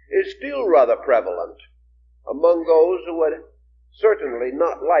 is still rather prevalent among those who would certainly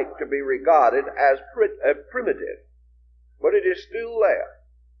not like to be regarded as primitive. But it is still there.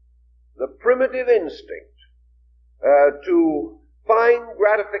 The primitive instinct to find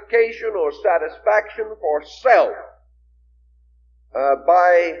gratification or satisfaction for self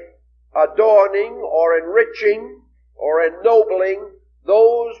by adorning or enriching or ennobling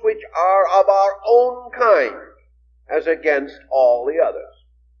those which are of our own kind as against all the others.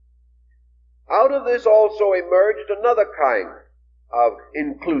 Out of this also emerged another kind of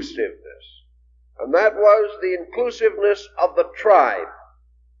inclusiveness, and that was the inclusiveness of the tribe.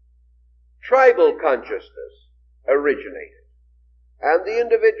 Tribal consciousness originated, and the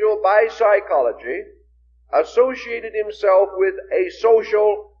individual, by psychology, associated himself with a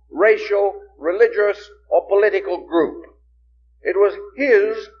social, racial, religious, or political group. It was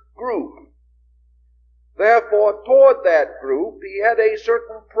his group. Therefore, toward that group, he had a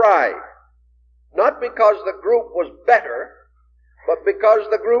certain pride, not because the group was better, but because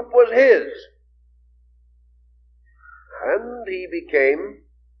the group was his. And he became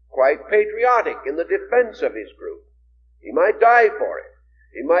quite patriotic in the defense of his group. He might die for it.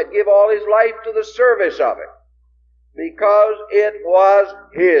 He might give all his life to the service of it, because it was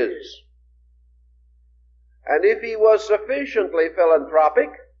his. And if he was sufficiently philanthropic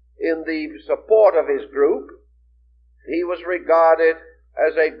in the support of his group, he was regarded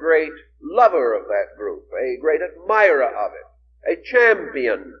as a great lover of that group, a great admirer of it, a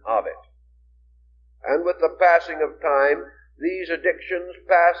champion of it. And with the passing of time, these addictions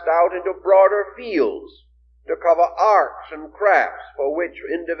passed out into broader fields to cover arts and crafts for which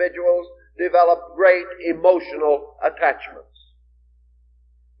individuals developed great emotional attachments.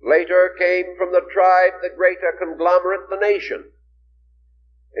 Later came from the tribe the greater conglomerate, the nation,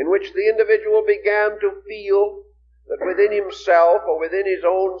 in which the individual began to feel that within himself or within his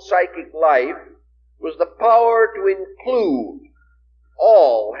own psychic life was the power to include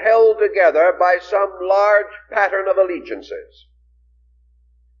all held together by some large pattern of allegiances.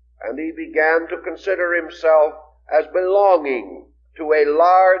 And he began to consider himself as belonging to a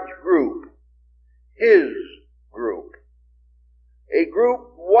large group, his group, a group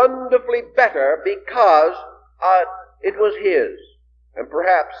wonderfully better because it was his, and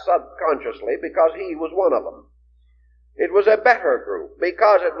perhaps subconsciously because he was one of them. It was a better group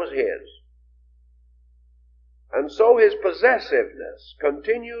because it was his. And so his possessiveness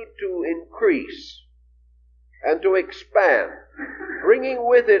continued to increase and to expand, bringing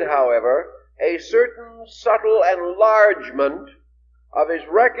with it, however, a certain subtle enlargement of his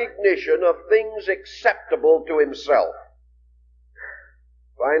recognition of things acceptable to himself.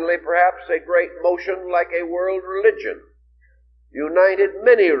 Finally, perhaps a great motion like a world religion united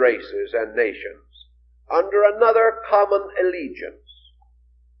many races and nations under another common allegiance.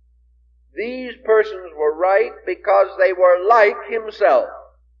 These persons were right because they were like himself.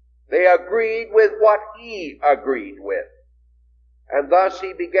 They agreed with what he agreed with. And thus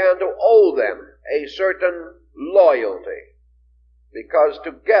he began to owe them a certain loyalty, because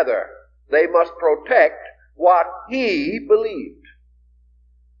together they must protect what he believed.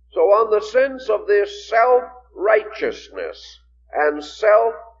 So on the sense of this self-righteousness and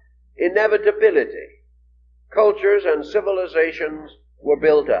self-inevitability, cultures and civilizations were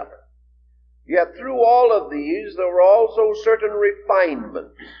built up. Yet through all of these, there were also certain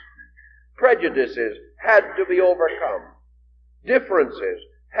refinements. Prejudices had to be overcome. Differences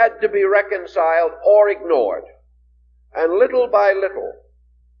had to be reconciled or ignored. And little by little,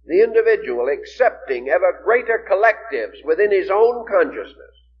 the individual, accepting ever greater collectives within his own consciousness,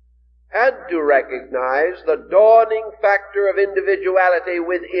 had to recognize the dawning factor of individuality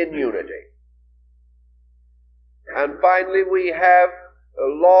within unity. And finally, we have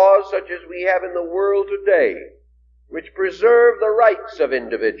laws such as we have in the world today, which preserve the rights of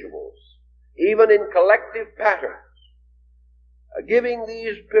individuals, even in collective patterns, giving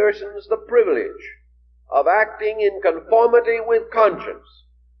these persons the privilege of acting in conformity with conscience,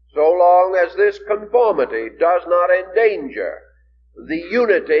 so long as this conformity does not endanger the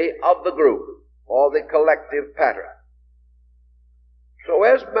unity of the group or the collective pattern. So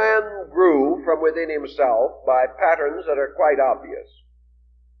as man grew from within himself by patterns that are quite obvious,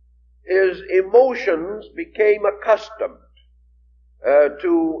 his emotions became accustomed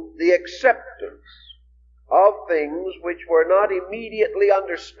to the acceptance of things which were not immediately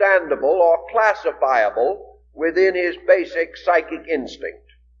understandable or classifiable within his basic psychic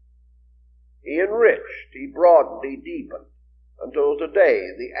instinct. He enriched, he broadened, he deepened, until today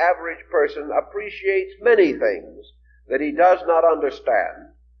the average person appreciates many things that he does not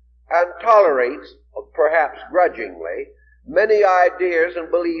understand and tolerates, perhaps grudgingly, many ideas and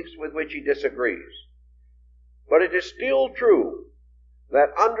beliefs with which he disagrees. But it is still true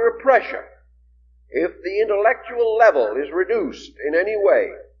that under pressure, if the intellectual level is reduced in any way,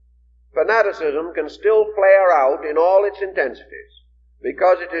 fanaticism can still flare out in all its intensities,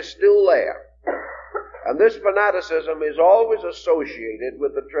 because it is still there. And this fanaticism is always associated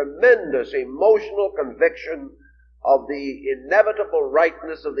with the tremendous emotional conviction of the inevitable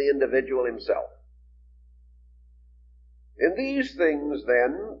rightness of the individual himself. In these things,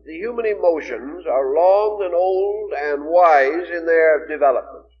 then, the human emotions are long and old and wise in their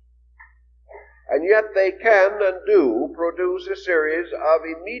development. And yet they can and do produce a series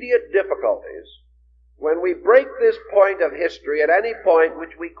of immediate difficulties when we break this point of history at any point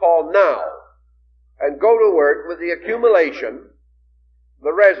which we call now, and go to work with the accumulation,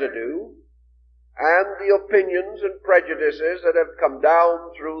 the residue, and the opinions and prejudices that have come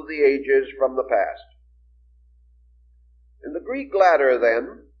down through the ages from the past. In the Greek ladder,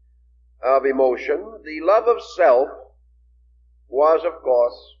 then, of emotion, the love of self was, of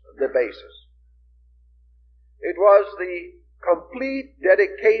course, the basis. It was the complete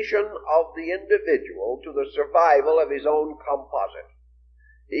dedication of the individual to the survival of his own composite.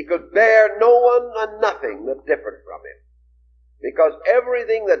 He could bear no one and nothing that differed from him, because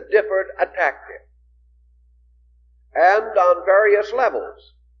everything that differed attacked him. And on various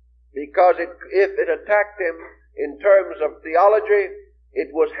levels, because if it attacked him in terms of theology,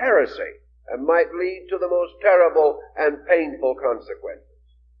 it was heresy and might lead to the most terrible and painful consequences.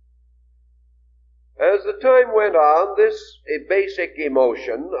 As the time went on, this basic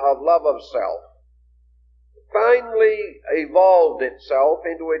emotion of love of self finally evolved itself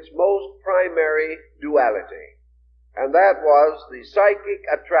into its most primary duality, and that was the psychic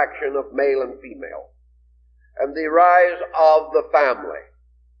attraction of male and female, and the rise of the family,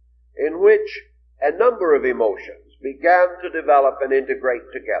 in which a number of emotions began to develop and integrate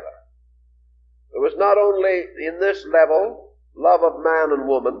together. There was not only in this level love of man and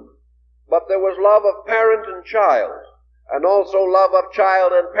woman, but there was love of parent and child, and also love of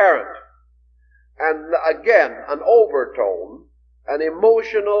child and parent. And again, an overtone, an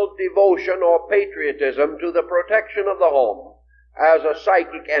emotional devotion or patriotism to the protection of the home as a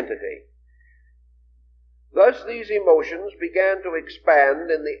psychic entity. Thus, these emotions began to expand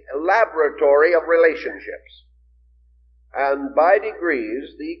in the laboratory of relationships. And by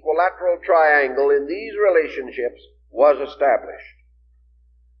degrees, the equilateral triangle in these relationships was established.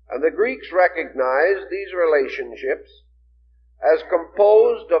 And the Greeks recognized these relationships as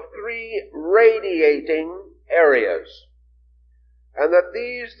composed of three radiating areas. And that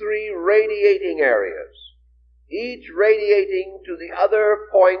these three radiating areas, each radiating to the other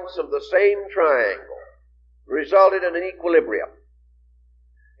points of the same triangle, resulted in an equilibrium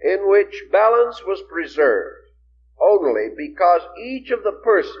in which balance was preserved only because each of the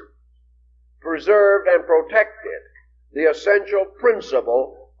persons preserved and protected the essential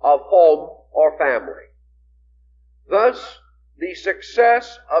principle of home or family. Thus, the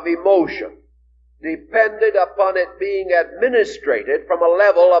success of emotion depended upon it being administrated from a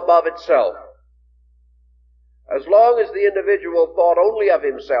level above itself. As long as the individual thought only of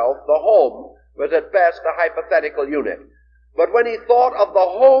himself, the home was at best a hypothetical unit. But when he thought of the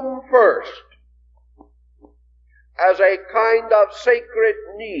home first, as a kind of sacred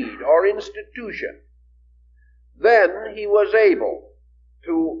need or institution, then he was able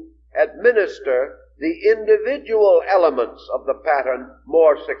to administer the individual elements of the pattern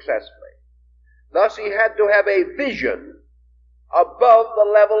more successfully. Thus he had to have a vision above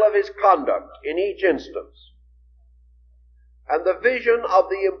the level of his conduct in each instance, and the vision of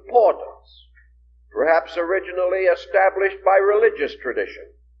the importance, perhaps originally established by religious tradition,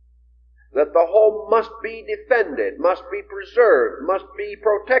 that the home must be defended, must be preserved, must be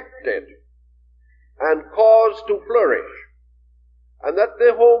protected, and caused to flourish, and that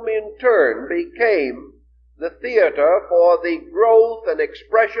the home in turn became the theater for the growth and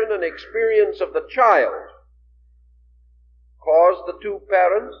expression and experience of the child, caused the two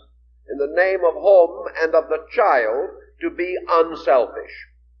parents, in the name of home and of the child, to be unselfish.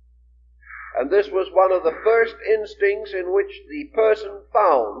 And this was one of the first instincts in which the person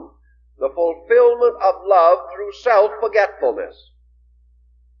found the fulfillment of love through self-forgetfulness,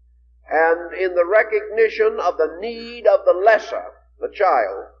 and in the recognition of the need of the lesser, the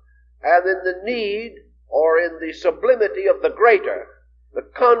child, and in the need or in the sublimity of the greater, the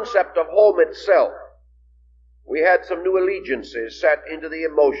concept of home itself. We had some new allegiances set into the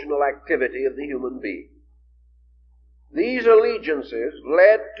emotional activity of the human being. These allegiances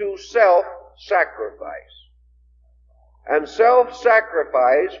led to self-sacrifice. And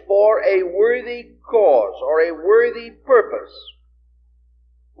self-sacrifice for a worthy cause or a worthy purpose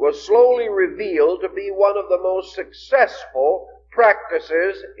was slowly revealed to be one of the most successful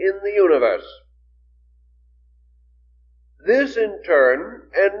practices in the universe. This in turn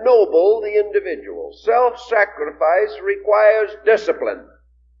ennobled the individual. Self-sacrifice requires discipline,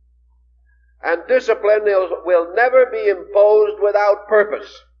 and discipline will never be imposed without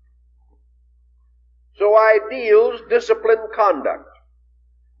purpose. So ideals discipline conduct,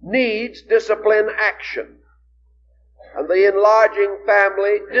 needs discipline action, and the enlarging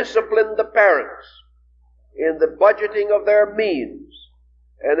family disciplined the parents in the budgeting of their means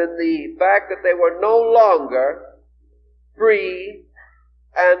and in the fact that they were no longer free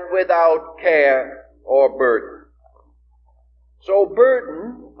and without care or burden. So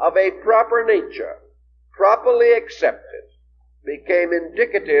burden of a proper nature, properly accepted, became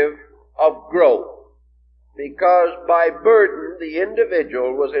indicative of growth, because by burden the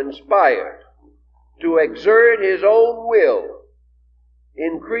individual was inspired to exert his own will,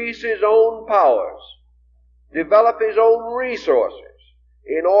 increase his own powers, develop his own resources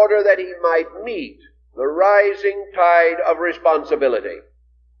in order that he might meet the rising tide of responsibility.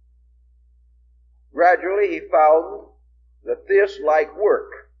 Gradually he found that this, like work,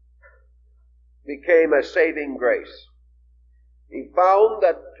 became a saving grace. He found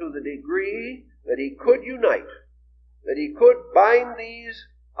that to the degree that he could unite, that he could bind these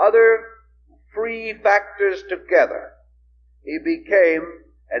other free factors together, he became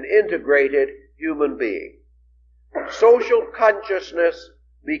an integrated human being. Social consciousness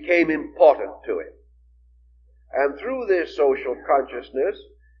became important to him. And through this social consciousness,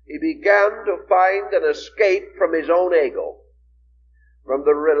 he began to find an escape from his own ego, from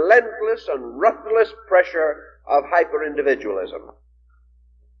the relentless and ruthless pressure of hyper-individualism.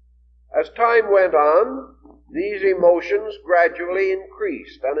 As time went on, these emotions gradually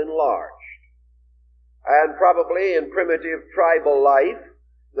increased and enlarged. And probably in primitive tribal life,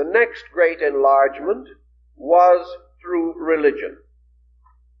 the next great enlargement was through religion.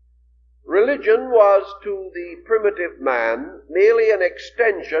 Religion was to the primitive man merely an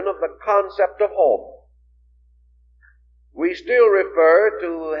extension of the concept of home. We still refer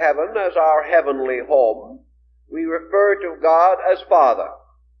to heaven as our heavenly home. We refer to God as Father.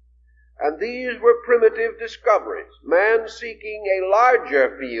 And these were primitive discoveries. Man, seeking a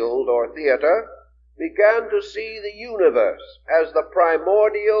larger field or theater, began to see the universe as the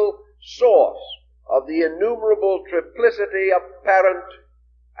primordial source of the innumerable triplicity of parent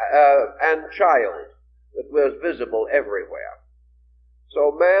and child that was visible everywhere.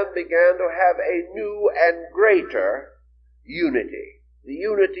 So man began to have a new and greater unity, the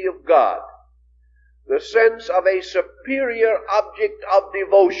unity of God, the sense of a superior object of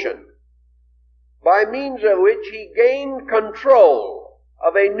devotion, by means of which he gained control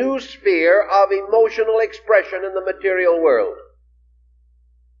of a new sphere of emotional expression in the material world.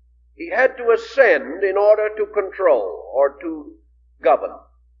 He had to ascend in order to control or to govern.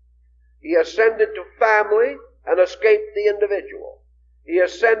 He ascended to family and escaped the individual. He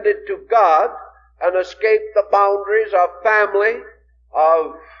ascended to God and escape the boundaries of family,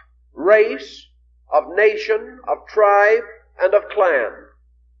 of race, of nation, of tribe, and of clan.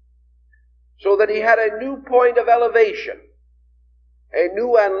 So that he had a new point of elevation, a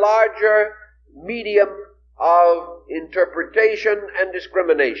new and larger medium of interpretation and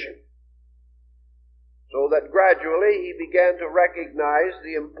discrimination. So that gradually he began to recognize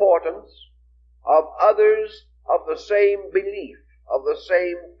the importance of others of the same belief, of the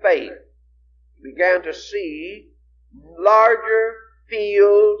same faith. He began to see larger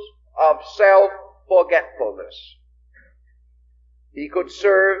fields of self-forgetfulness. He could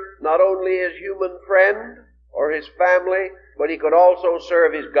serve not only his human friend or his family, but he could also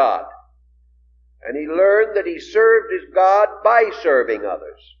serve his God. And he learned that he served his God by serving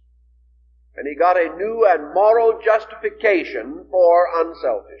others. And he got a new and moral justification for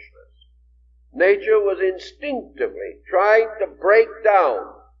unselfishness. Nature was instinctively trying to break down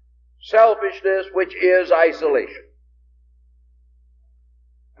selfishness, which is isolation.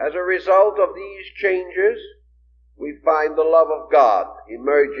 As a result of these changes, we find the love of God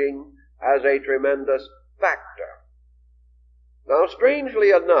emerging as a tremendous factor. Now, strangely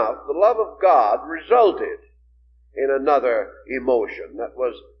enough, the love of God resulted in another emotion that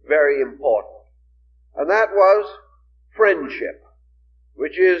was very important. And that was friendship,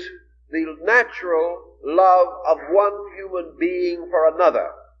 which is the natural love of one human being for another,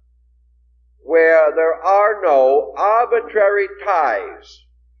 where there are no arbitrary ties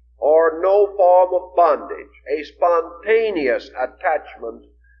or no form of bondage, a spontaneous attachment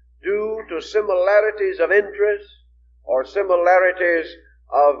due to similarities of interest or similarities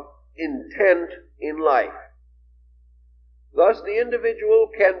of intent in life. Thus, the individual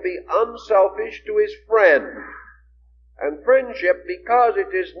can be unselfish to his friend. And friendship, because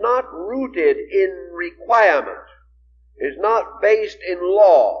it is not rooted in requirement, is not based in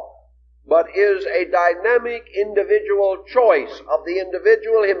law, but is a dynamic individual choice of the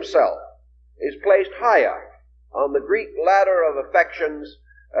individual himself, is placed higher on the Greek ladder of affections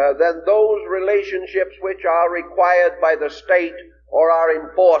than those relationships which are required by the state or are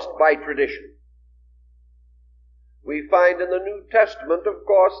enforced by tradition. We find in the New Testament, of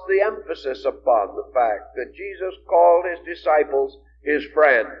course, the emphasis upon the fact that Jesus called his disciples his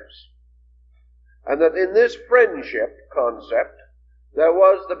friends, and that in this friendship concept there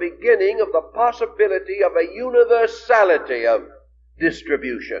was the beginning of the possibility of a universality of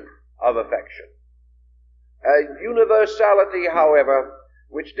distribution of affection. A universality, however,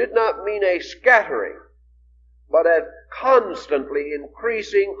 which did not mean a scattering, but a constantly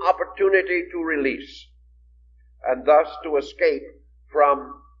increasing opportunity to release, and thus to escape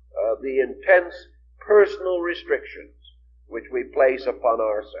from the intense personal restrictions which we place upon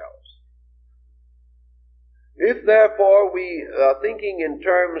ourselves. If, therefore, we are thinking in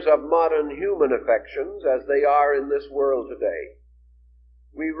terms of modern human affections as they are in this world today,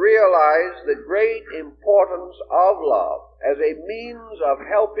 we realize the great importance of love as a means of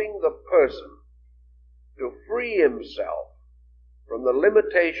helping the person to free himself from the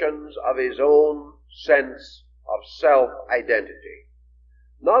limitations of his own sense of self-identity.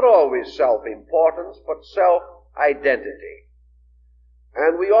 Not always self-importance, but self-identity.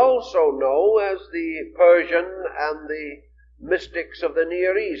 And we also know, as the Persian and the mystics of the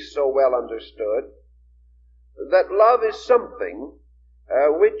Near East so well understood, that love is something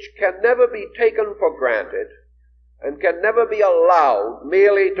which can never be taken for granted and can never be allowed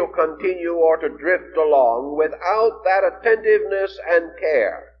merely to continue or to drift along without that attentiveness and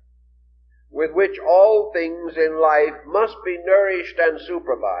care with which all things in life must be nourished and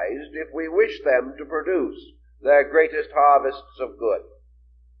supervised if we wish them to produce their greatest harvests of good.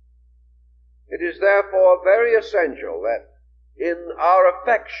 It is therefore very essential that in our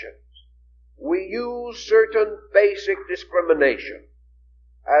affections we use certain basic discrimination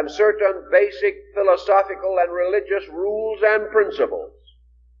and certain basic philosophical and religious rules and principles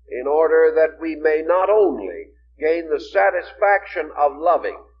in order that we may not only gain the satisfaction of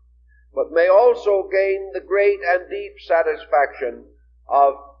loving, but may also gain the great and deep satisfaction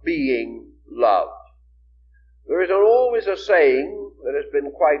of being loved. There is always a saying that has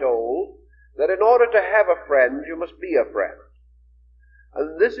been quite old, that in order to have a friend, you must be a friend.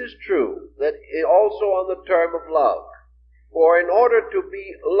 And this is true, that also on the term of love. For in order to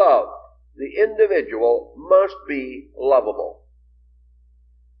be loved, the individual must be lovable.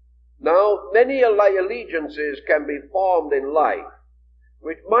 Now, many allegiances can be formed in life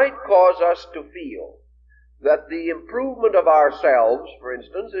which might cause us to feel that the improvement of ourselves, for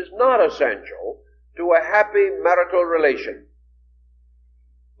instance, is not essential to a happy marital relation.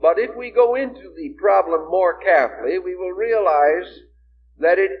 But if we go into the problem more carefully, we will realize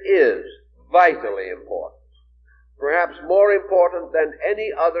that it is vitally important, perhaps more important than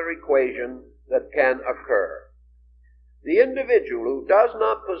any other equation that can occur. The individual who does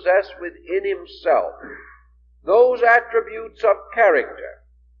not possess within himself those attributes of character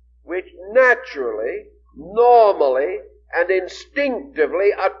which naturally, normally, and instinctively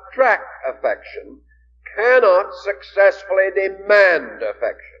attract affection cannot successfully demand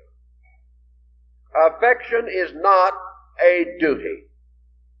affection. Affection is not a duty.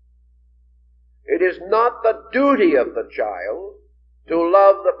 It is not the duty of the child to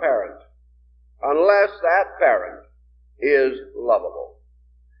love the parent unless that parent is lovable.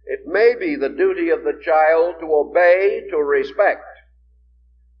 It may be the duty of the child to obey, to respect,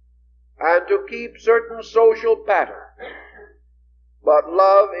 and to keep certain social patterns. But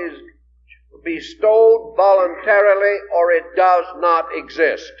love is bestowed voluntarily or it does not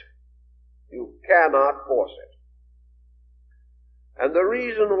exist. You cannot force it. And the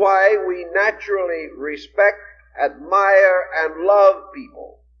reason why we naturally respect, admire, and love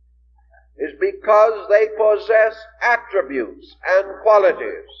people is because they possess attributes and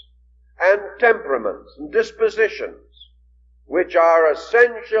qualities and temperaments and dispositions which are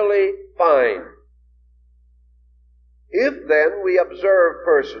essentially fine. If then we observe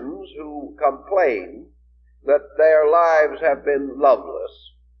persons who complain that their lives have been loveless,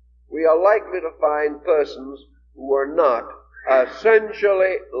 we are likely to find persons who are not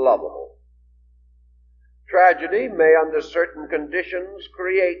essentially lovable. Tragedy may, under certain conditions,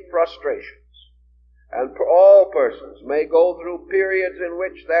 create frustrations, and all persons may go through periods in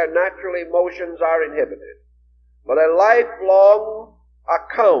which their natural emotions are inhibited. But a lifelong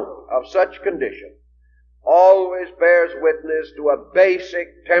account of such condition always bears witness to a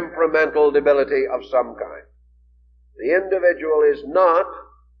basic temperamental debility of some kind. The individual is not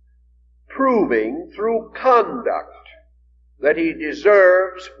proving through conduct that he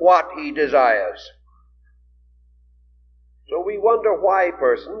deserves what he desires. So we wonder why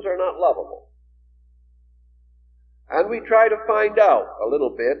persons are not lovable. And we try to find out a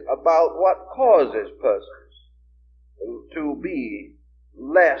little bit about what causes persons to be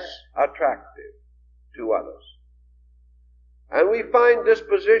less attractive to others. And we find,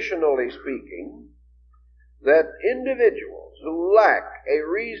 dispositionally speaking, that individuals who lack a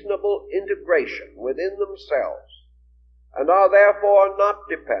reasonable integration within themselves and are therefore not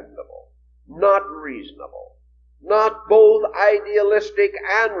dependable, not reasonable, not both idealistic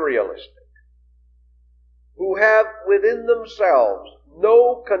and realistic, who have within themselves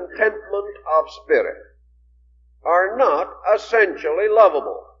no contentment of spirit, are not essentially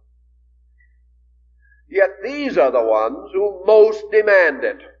lovable. Yet these are the ones who most demand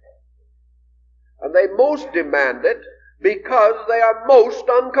it. And they most demand it because they are most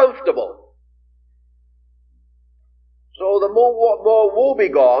uncomfortable. So the more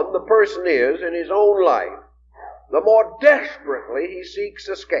woebegone the person is in his own life, the more desperately he seeks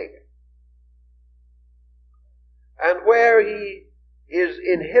escape. And where he is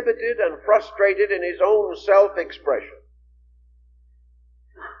inhibited and frustrated in his own self-expression,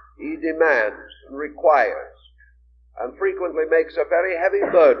 he demands and requires and frequently makes a very heavy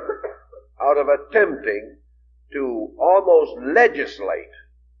burden out of attempting to almost legislate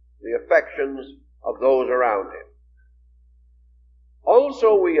the affections of those around him.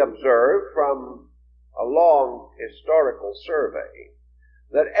 Also, we observe from a long historical survey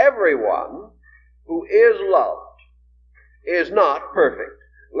that everyone who is loved is not perfect.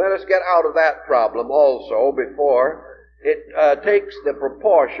 Let us get out of that problem also before it takes the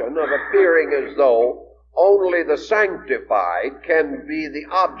proportion of appearing as though only the sanctified can be the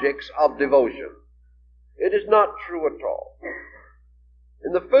objects of devotion. It is not true at all.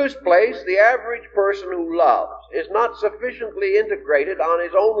 In the first place, the average person who loves is not sufficiently integrated on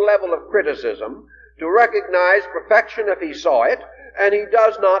his own level of criticism to recognize perfection if he saw it, and he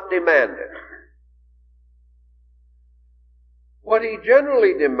does not demand it. What he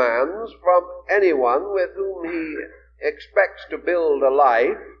generally demands from anyone with whom he expects to build a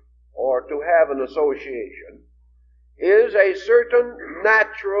life or to have an association is a certain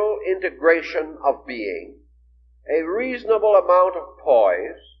natural integration of being, a reasonable amount of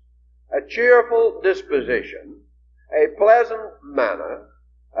poise, a cheerful disposition, a pleasant manner,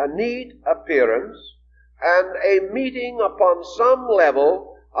 a neat appearance, and a meeting upon some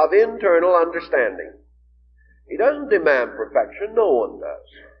level of internal understanding. He doesn't demand perfection, no one does.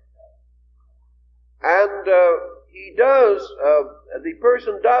 And the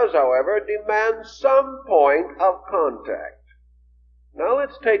person does, however, demand some point of contact. Now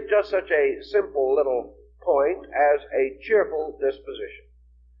let's take just such a simple little point as a cheerful disposition.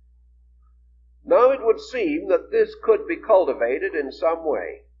 Now it would seem that this could be cultivated in some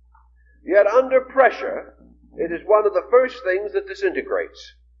way. Yet under pressure, it is one of the first things that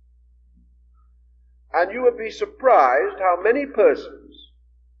disintegrates. And you would be surprised how many persons,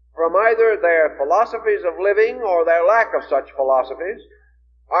 from either their philosophies of living or their lack of such philosophies,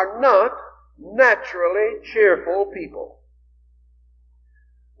 are not naturally cheerful people.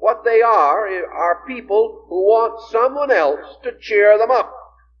 What they are people who want someone else to cheer them up.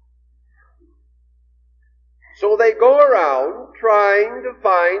 So they go around trying to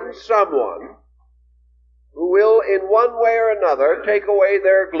find someone who will, in one way or another, take away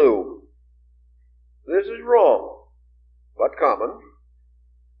their gloom. This is wrong, but common,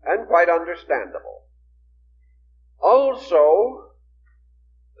 and quite understandable. Also,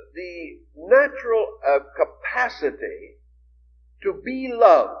 the natural capacity to be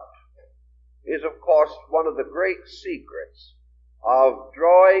loved is, of course, one of the great secrets of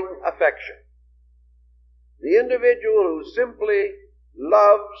drawing affection. The individual who simply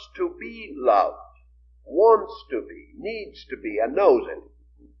loves to be loved, wants to be, needs to be, and knows it,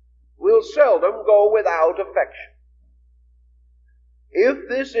 will seldom go without affection. If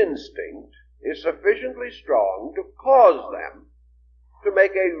this instinct is sufficiently strong to cause them to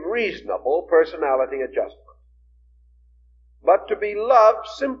make a reasonable personality adjustment. But to be loved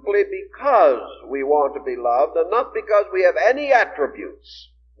simply because we want to be loved and not because we have any attributes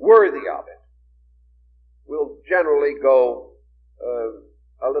worthy of it, will generally go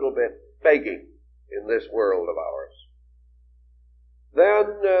a little bit begging in this world of ours. Then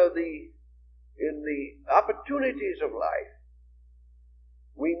in the opportunities of life,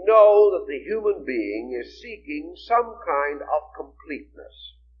 we know that the human being is seeking some kind of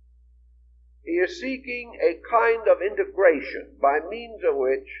completeness. He is seeking a kind of integration by means of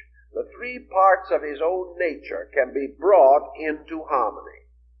which the three parts of his own nature can be brought into harmony.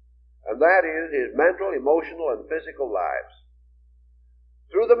 And that is his mental, emotional, and physical lives.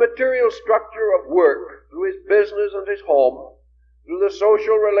 Through the material structure of work, through his business and his home, through the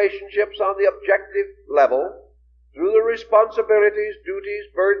social relationships on the objective level, through the responsibilities, duties,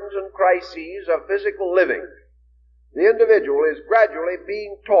 burdens, and crises of physical living, the individual is gradually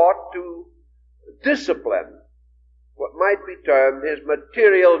being taught to discipline what might be termed his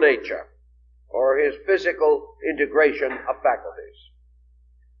material nature, or his physical integration of faculties.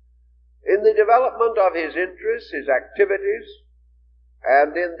 In the development of his interests, his activities,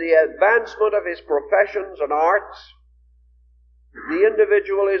 and in the advancement of his professions and arts, the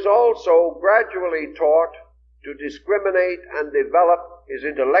individual is also gradually taught to discriminate and develop his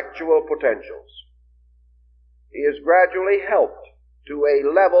intellectual potentials. He is gradually helped to a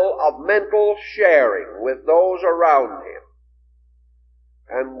level of mental sharing with those around him,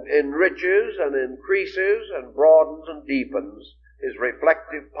 and enriches and increases and broadens and deepens his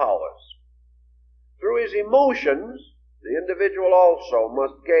reflective powers. Through his emotions, the individual also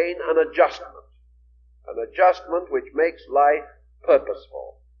must gain an adjustment which makes life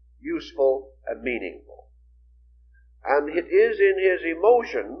purposeful, useful, and meaningful. And it is in his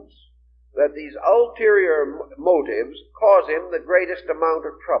emotions that these ulterior motives cause him the greatest amount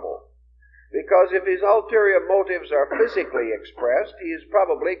of trouble. Because if his ulterior motives are physically expressed, he is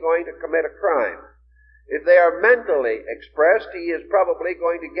probably going to commit a crime. If they are mentally expressed, he is probably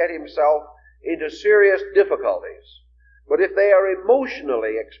going to get himself into serious difficulties. But if they are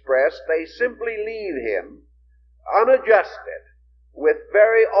emotionally expressed, they simply leave him unadjusted, with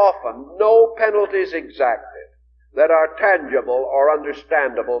very often no penalties exacted that are tangible or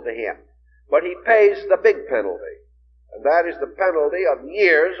understandable to him. But he pays the big penalty, and that is the penalty of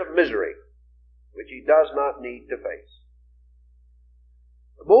years of misery, which he does not need to face.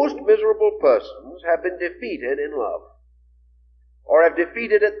 The most miserable persons have been defeated in love, or have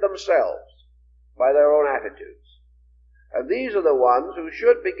defeated it themselves by their own attitudes. And these are the ones who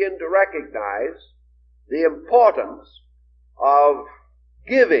should begin to recognize the importance of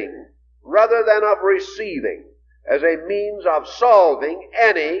giving rather than of receiving as a means of solving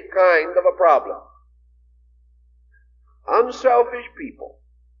any kind of a problem. Unselfish people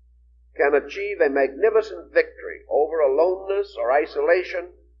can achieve a magnificent victory over aloneness or isolation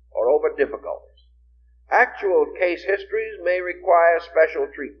or over difficulties. Actual case histories may require special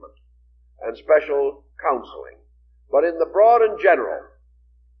treatment and special counseling, but in the broad and general,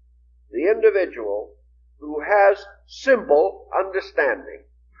 the individual who has simple understanding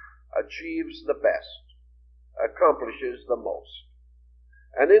achieves the best, accomplishes the most.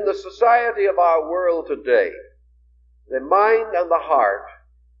 And in the society of our world today, the mind and the heart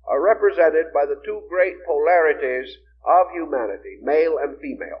are represented by the two great polarities of humanity, male and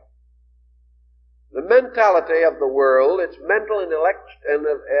female. The mentality of the world, its mental and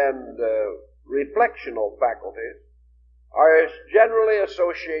reflectional faculties, are generally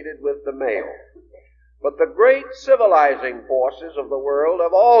associated with the male. But the great civilizing forces of the world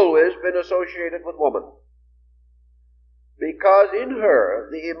have always been associated with woman, because in her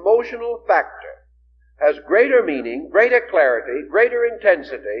the emotional factor has greater meaning, greater clarity, greater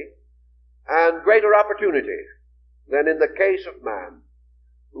intensity, and greater opportunity than in the case of man,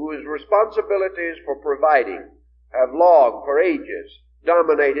 whose responsibilities for providing have long, for ages,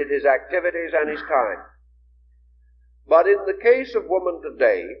 dominated his activities and his time. But in the case of woman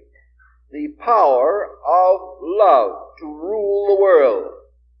today, the power of love to rule the world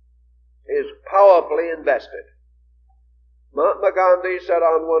is powerfully invested. Mahatma Gandhi said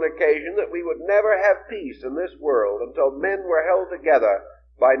on one occasion that we would never have peace in this world until men were held together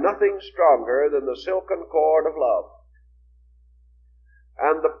by nothing stronger than the silken cord of love.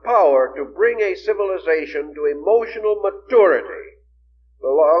 And the power to bring a civilization to emotional maturity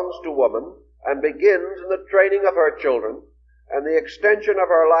belongs to woman and begins in the training of her children and the extension of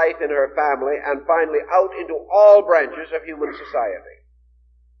her life in her family and finally out into all branches of human society.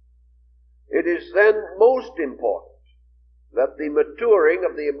 It is then most important that the maturing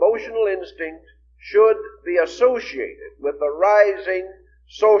of the emotional instinct should be associated with the rising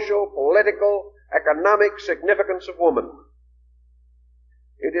social, political, economic significance of woman.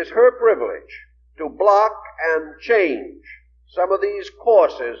 It is her privilege to block and change some of these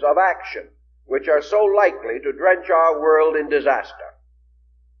courses of action which are so likely to drench our world in disaster.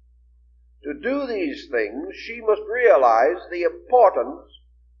 To do these things, she must realize the importance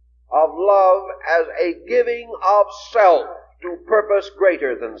of love as a giving of self to purpose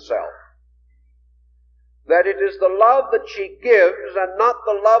greater than self. That it is the love that she gives and not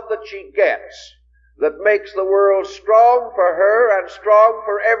the love that she gets that makes the world strong for her and strong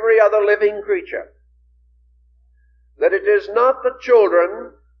for every other living creature. That it is not the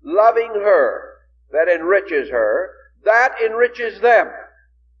children loving her that enriches her, that enriches them.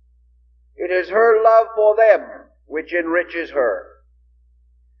 It is her love for them which enriches her.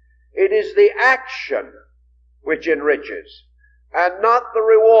 It is the action which enriches, and not the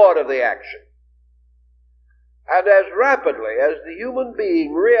reward of the action. And as rapidly as the human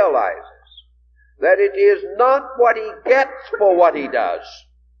being realizes that it is not what he gets for what he does,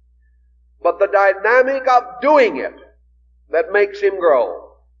 but the dynamic of doing it that makes him grow.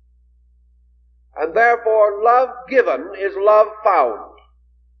 And therefore, love given is love found.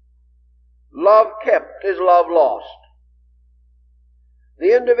 Love kept is love lost.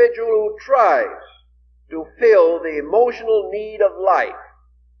 The individual who tries to fill the emotional need of life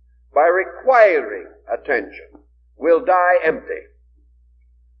by requiring attention will die empty.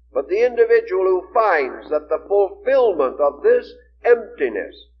 But the individual who finds that the fulfillment of this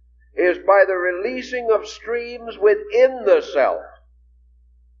emptiness is by the releasing of streams within the self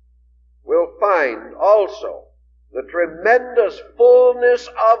will find also the tremendous fullness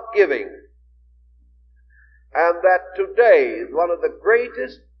of giving. And that today one of the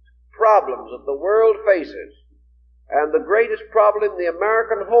greatest problems that the world faces, and the greatest problem the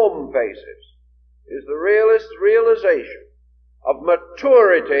American home faces, is the realization of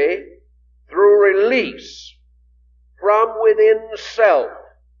maturity through release from within self.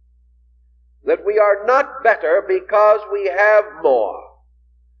 That we are not better because we have more,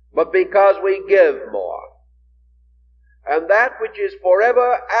 but because we give more. And that which is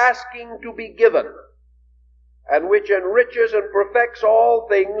forever asking to be given, and which enriches and perfects all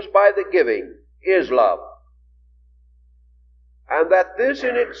things by the giving, is love. And that this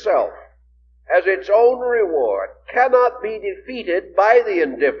in itself, as its own reward, cannot be defeated by the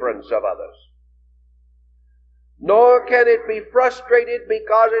indifference of others. Nor can it be frustrated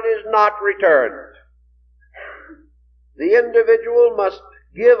because it is not returned. The individual must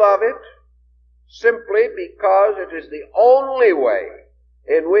give of it simply because it is the only way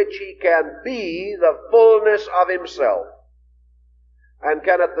in which he can be the fullness of himself, and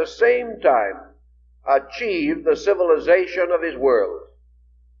can at the same time achieve the civilization of his world.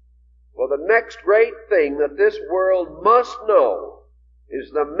 For the next great thing that this world must know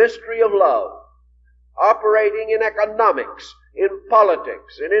is the mystery of love, operating in economics, in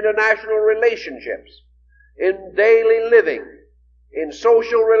politics, in international relationships, in daily living, in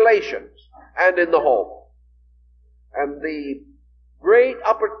social relations, and in the home. And the great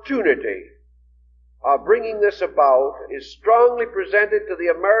opportunity of bringing this about is strongly presented to the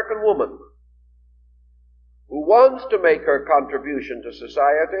American woman, who wants to make her contribution to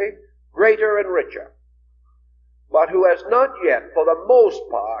society greater and richer, but who has not yet, for the most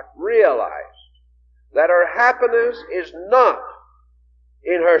part, realized that her happiness is not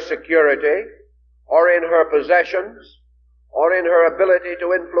in her security, or in her possessions, or in her ability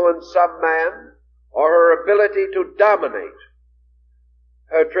to influence some man, or her ability to dominate.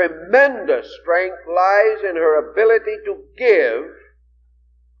 Her tremendous strength lies in her ability to give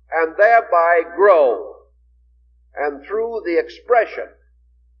and thereby grow, and through the expression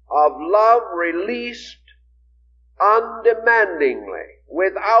of love released undemandingly,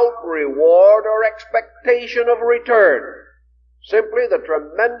 without reward or expectation of return, simply the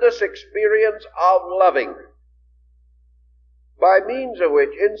tremendous experience of loving, by means of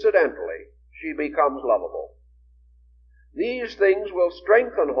which, incidentally, she becomes lovable. These things will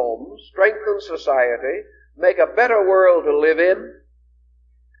strengthen homes, strengthen society, make a better world to live in,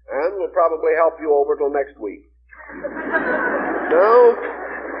 and will probably help you over till next week. Now,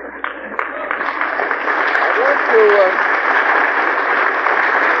 I'd like to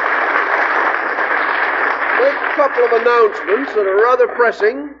make a couple of announcements that are rather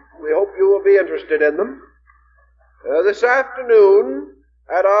pressing. We hope you will be interested in them. This afternoon,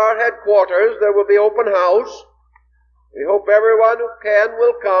 at our headquarters, there will be open house. We hope everyone who can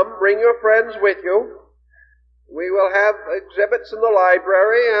will come. Bring your friends with you. We will have exhibits in the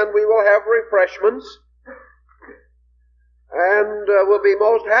library, and we will have refreshments. And we'll be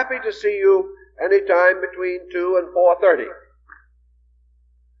most happy to see you anytime between 2 and 4:30.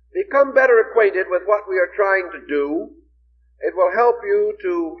 Become better acquainted with what we are trying to do. It will help you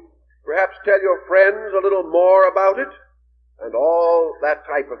to perhaps tell your friends a little more about it, and all that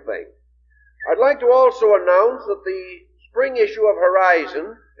type of thing. I'd like to also announce that the spring issue of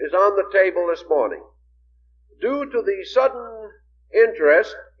Horizon is on the table this morning. Due to the sudden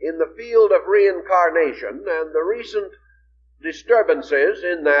interest in the field of reincarnation and the recent disturbances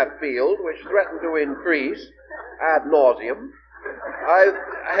in that field, which threaten to increase ad nauseum, I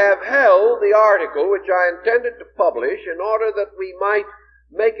have held the article which I intended to publish in order that we might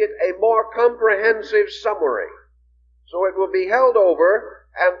make it a more comprehensive summary. So it will be held over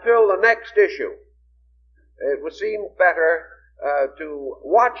until the next issue. It would seem better to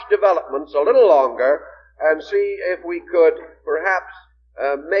watch developments a little longer and see if we could perhaps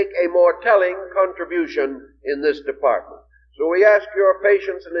make a more telling contribution in this department. So we ask your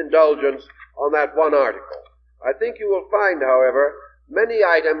patience and indulgence on that one article. I think you will find, however, many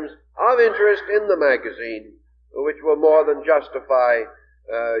items of interest in the magazine which will more than justify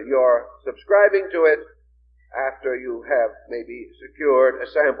your subscribing to it after you have maybe secured a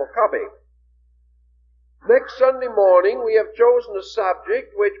sample copy. Next Sunday morning we have chosen a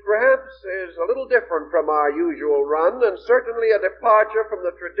subject which perhaps is a little different from our usual run, and certainly a departure from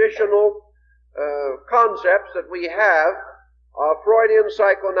the traditional concepts that we have of Freudian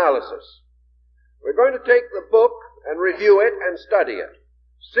psychoanalysis. We're going to take the book and review it and study it.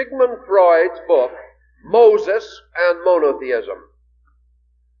 Sigmund Freud's book, Moses and Monotheism.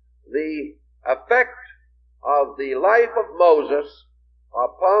 The effect of the life of Moses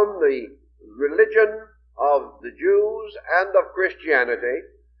upon the religion of the Jews and of Christianity,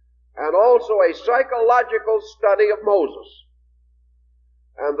 and also a psychological study of Moses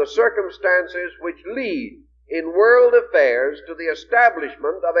and the circumstances which lead in world affairs to the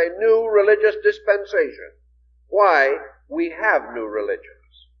establishment of a new religious dispensation. Why we have new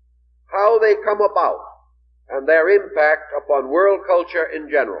religions, how they come about, and their impact upon world culture in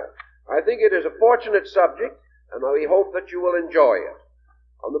general. I think it is a fortunate subject, and we hope that you will enjoy it.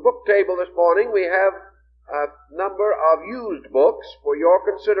 On the book table this morning we have a number of used books for your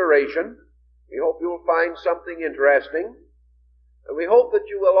consideration. We hope you will find something interesting, and we hope that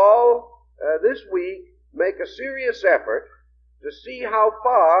you will all this week make a serious effort to see how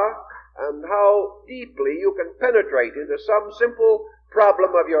far and how deeply you can penetrate into some simple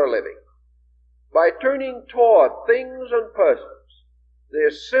problem of your living by turning toward things and persons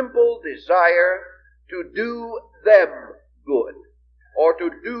this simple desire to do them good or to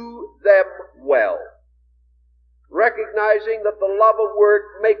do them well, recognizing that the love of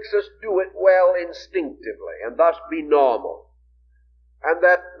work makes us do it well instinctively and thus be normal, and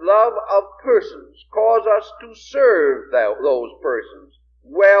that love of persons cause us to serve those persons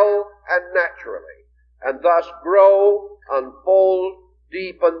well and naturally, and thus grow, unfold,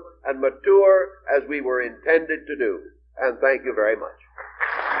 deepen, and mature as we were intended to do. And thank you very much.